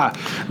 yeah,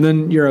 and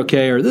then you're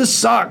okay, or this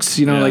sucks,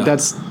 like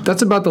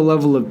that's about the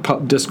level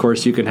of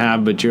discourse you can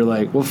have. But you're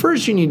like, well,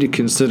 first you need to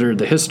consider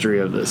the history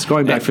of this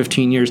going back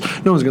 15 years.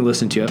 No one's gonna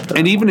listen to you.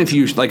 And even if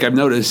you, like I've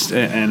noticed,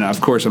 and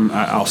of course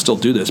I'll still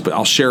do this, but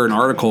I'll share an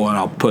article and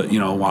I'll put,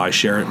 while I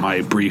share it,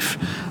 my brief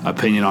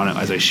opinion on it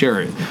as I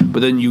share it. But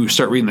then you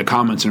start reading the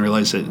comments and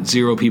realize that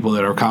 0 people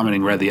that are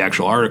commenting read the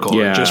actual article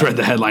or just read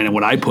the headline and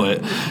what I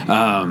put.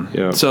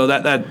 So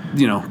that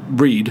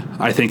read,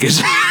 I think,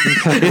 is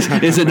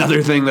is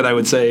another thing that I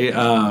would say.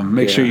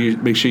 Make sure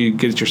you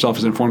get yourself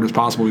as informed as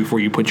possible before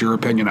you put your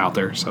opinion out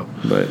there. So,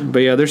 but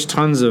yeah, there's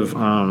tons of,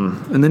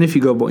 and then if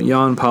you go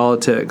beyond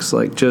politics,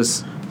 like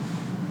just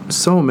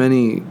so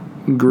many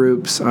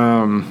groups,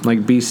 like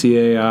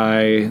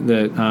BCAI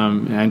that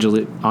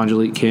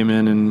Angelique came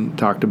in and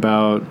talked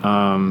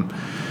about.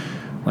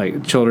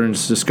 Like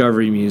Children's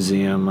Discovery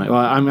Museum. Like,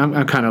 well,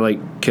 I'm kind of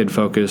like kid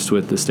focused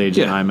with the stage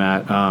that I'm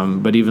at.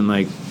 But even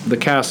like the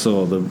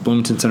Castle, the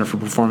Bloomington Center for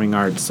Performing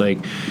Arts. Like,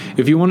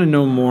 if you want to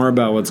know more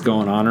about what's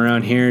going on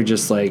around here,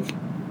 just like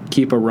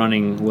keep a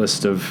running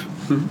list of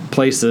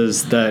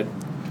places that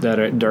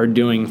are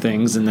doing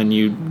things, and then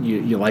you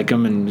like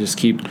them, and just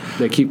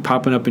they keep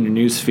popping up in your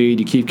news feed.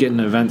 You keep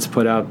getting events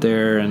put out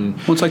there, and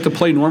it's like the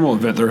Play Normal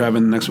event they're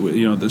having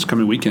this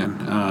coming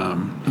weekend.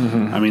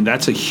 I mean,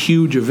 that's a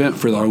huge event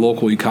for our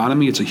local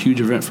economy. It's a huge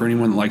event for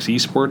anyone that likes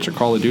esports or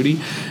Call of Duty,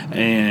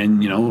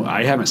 and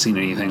I haven't seen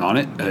anything on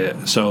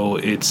it. So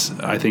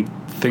I think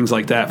things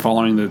like that,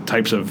 following the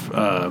types of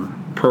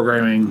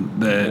programming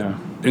that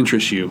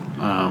interests you,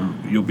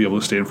 you'll be able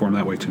to stay informed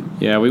that way too.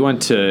 Yeah, we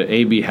went to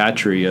AB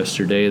Hatchery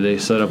yesterday. They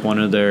set up one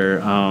of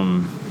their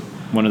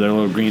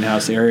little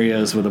greenhouse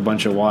areas with a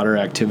bunch of water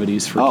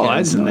activities for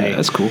kids.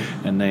 That's cool.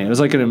 And it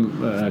was like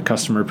a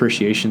customer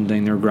appreciation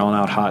thing. They were grilling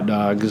out hot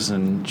dogs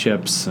and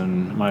chips,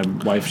 and my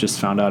wife just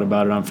found out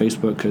about it on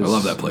Facebook. Cause I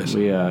love that place.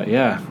 We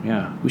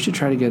should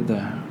try to get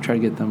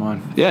them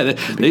on. Yeah,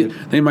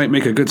 they might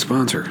make a good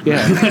sponsor.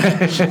 Yeah.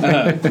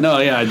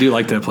 I do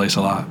like that place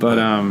a lot. But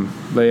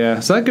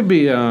yeah, so that could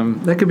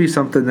be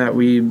something that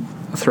we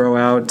throw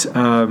out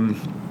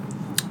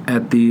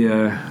at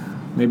the.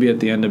 Maybe at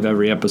the end of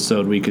every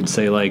episode, we could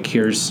say, like,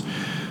 here's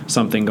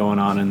something going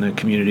on in the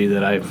community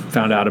that I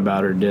found out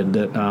about or did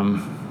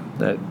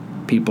that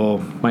people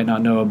might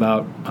not know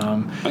about.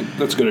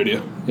 That's a good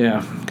idea.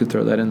 Yeah, could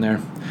throw that in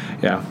there.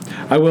 Yeah.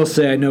 I will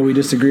say, I know we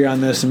disagree on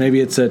this, and maybe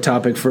it's a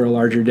topic for a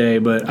larger day,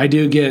 but I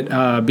do get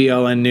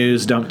BLN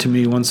news dumped to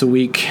me once a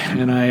week,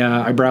 and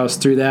I browse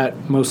through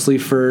that mostly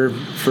for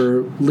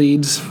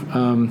leads.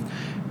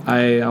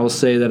 I will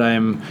say that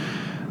I'm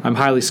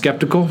highly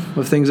skeptical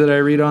of things that I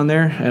read on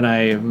there, and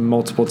I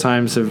multiple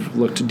times have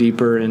looked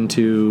deeper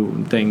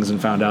into things and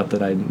found out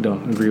that I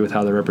don't agree with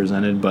how they're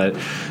represented. But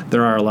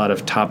there are a lot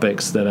of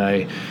topics that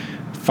I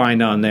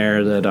find on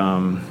there that,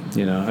 I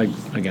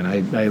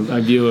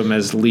view them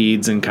as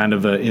leads and kind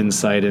of an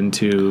insight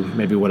into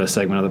maybe what a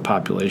segment of the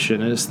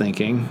population is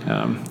thinking.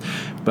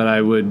 But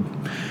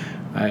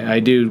I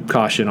do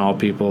caution all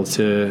people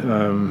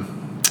to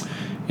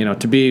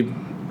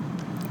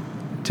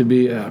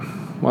be.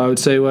 Well, I would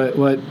say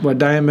what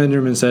Diane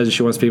Benjamin says is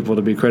she wants people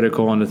to be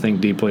critical and to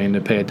think deeply and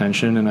to pay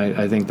attention, and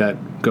I think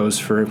that goes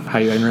for how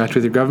you interact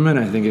with your government.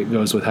 I think it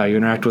goes with how you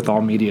interact with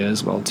all media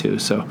as well, too.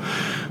 So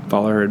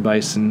follow her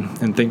advice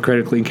and think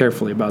critically and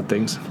carefully about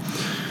things.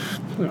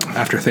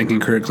 After thinking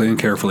critically and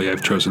carefully,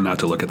 I've chosen not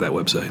to look at that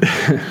website.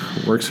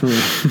 Works for me.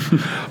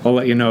 I'll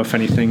let you know if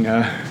anything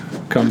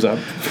comes up.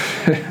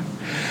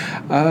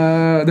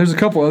 There's a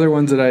couple other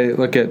ones that I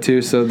look at,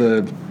 too. So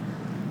the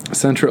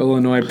Central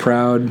Illinois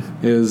Proud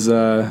is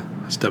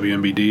it's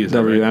WMBD. Is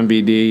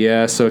WMBD, right?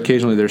 Yeah. So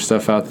occasionally there's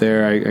stuff out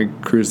there. I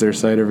cruise their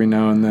site every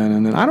now and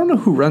then I don't know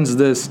who runs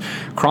this.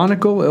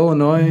 Chronicle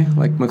Illinois,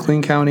 like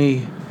McLean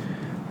County.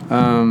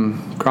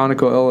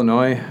 Chronicle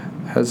Illinois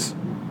has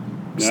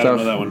stuff. I don't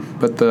know that one.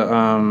 But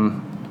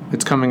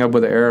it's coming up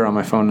with an error on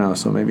my phone now,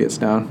 so maybe it's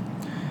down.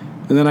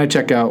 And then I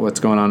check out what's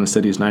going on in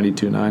Cities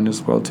 92.9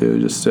 as well too,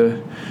 just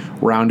to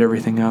round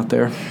everything out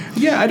there.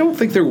 Yeah, I don't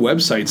think their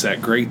website's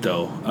that great,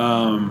 though.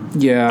 I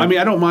mean,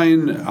 I don't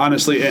mind,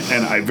 honestly,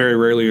 and I very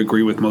rarely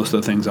agree with most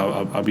of the things,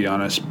 I'll be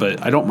honest,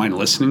 but I don't mind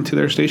listening to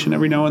their station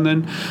every now and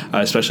then,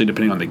 especially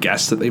depending on the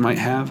guests that they might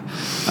have.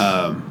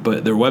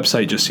 But their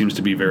website just seems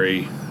to be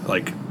very,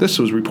 like, this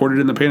was reported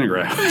in the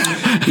Pantograph.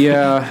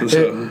 Yeah,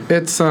 so.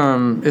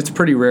 It's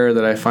pretty rare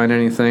that I find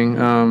anything.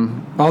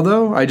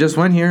 Although, I just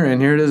went here, and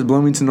here it is,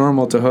 Bloomington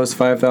Normal to host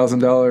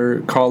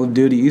 $5,000 Call of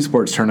Duty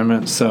esports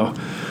tournament, so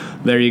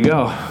there you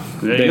go.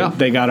 They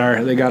got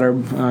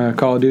our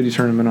Call of Duty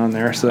tournament on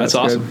there, so that's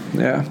awesome.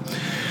 Good. Yeah.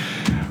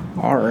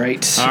 All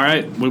right.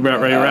 We're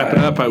about ready to wrap it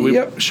up. We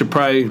should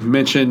probably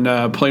mention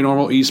Play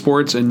Normal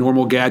Esports and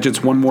Normal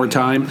Gadgets one more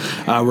time.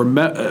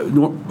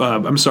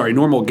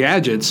 Normal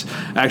Gadgets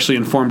actually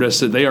informed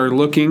us that they are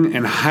looking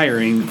and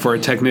hiring for a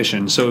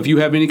technician. So if you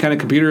have any kind of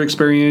computer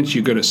experience,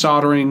 you go to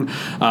soldering,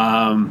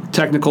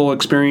 technical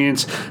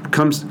experience,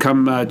 come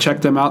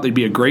check them out. They'd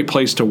be a great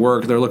place to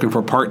work. They're looking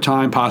for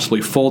part-time,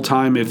 possibly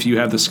full-time if you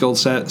have the skill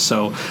set.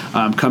 So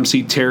come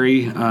see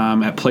Terry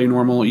at Play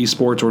Normal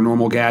Esports or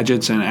Normal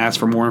Gadgets and ask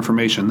for more information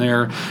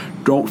there.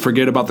 Don't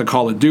forget about the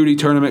Call of Duty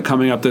tournament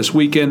coming up this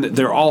weekend.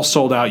 They're all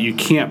sold out. You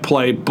can't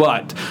play,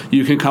 but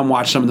you can come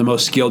watch some of the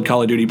most skilled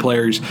Call of Duty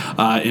players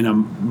in a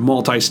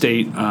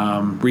multi-state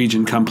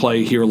region come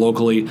play here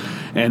locally.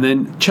 And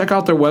then check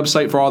out their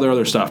website for all their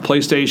other stuff.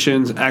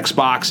 PlayStations,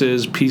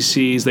 Xboxes,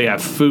 PCs. They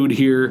have food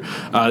here.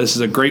 This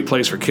is a great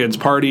place for kids'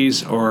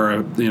 parties or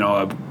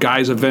a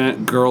guys'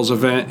 event, girls'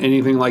 event,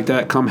 anything like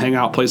that. Come hang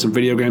out, play some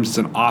video games. It's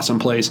an awesome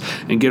place.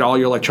 And get all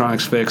your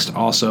electronics fixed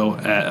also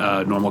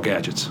at Normal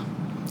Gadgets.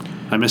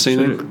 I miss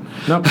anything?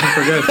 Nope,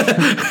 we're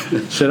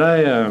good.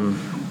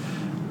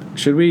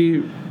 Should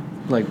we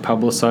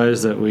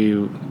publicize that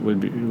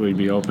we'd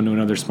be open to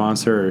another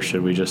sponsor, or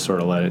should we just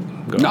sort of let it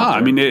go? No, I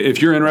mean, if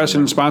you're interested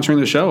in sponsoring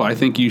the show, I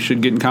think you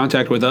should get in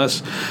contact with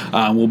us.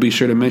 We'll be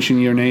sure to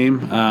mention your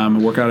name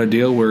and work out a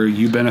deal where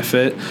you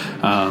benefit.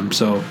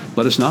 So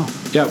let us know.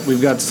 Yeah,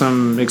 we've got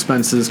some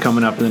expenses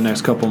coming up in the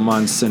next couple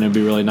months, and it'd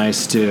be really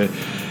nice to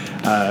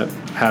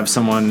have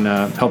someone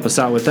help us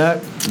out with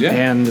that. Yeah.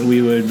 And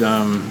we would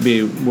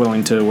be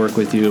willing to work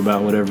with you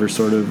about whatever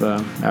sort of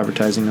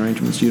advertising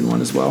arrangements you'd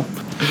want as well.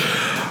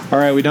 All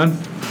right, we done?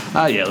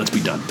 Yeah, let's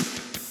be done.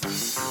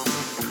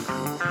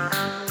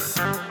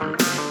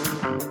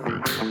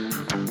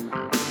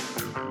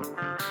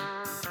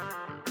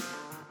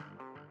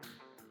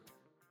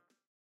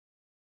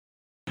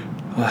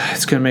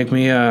 It's gonna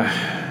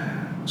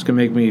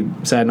make me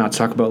sad not to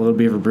talk about Little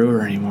Beaver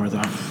Brewer anymore,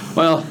 though.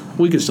 Well,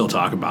 we can still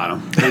talk about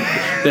them.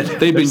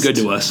 They've been good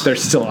to us. They're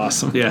still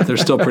awesome. Yeah, they're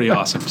still pretty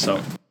awesome.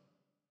 So.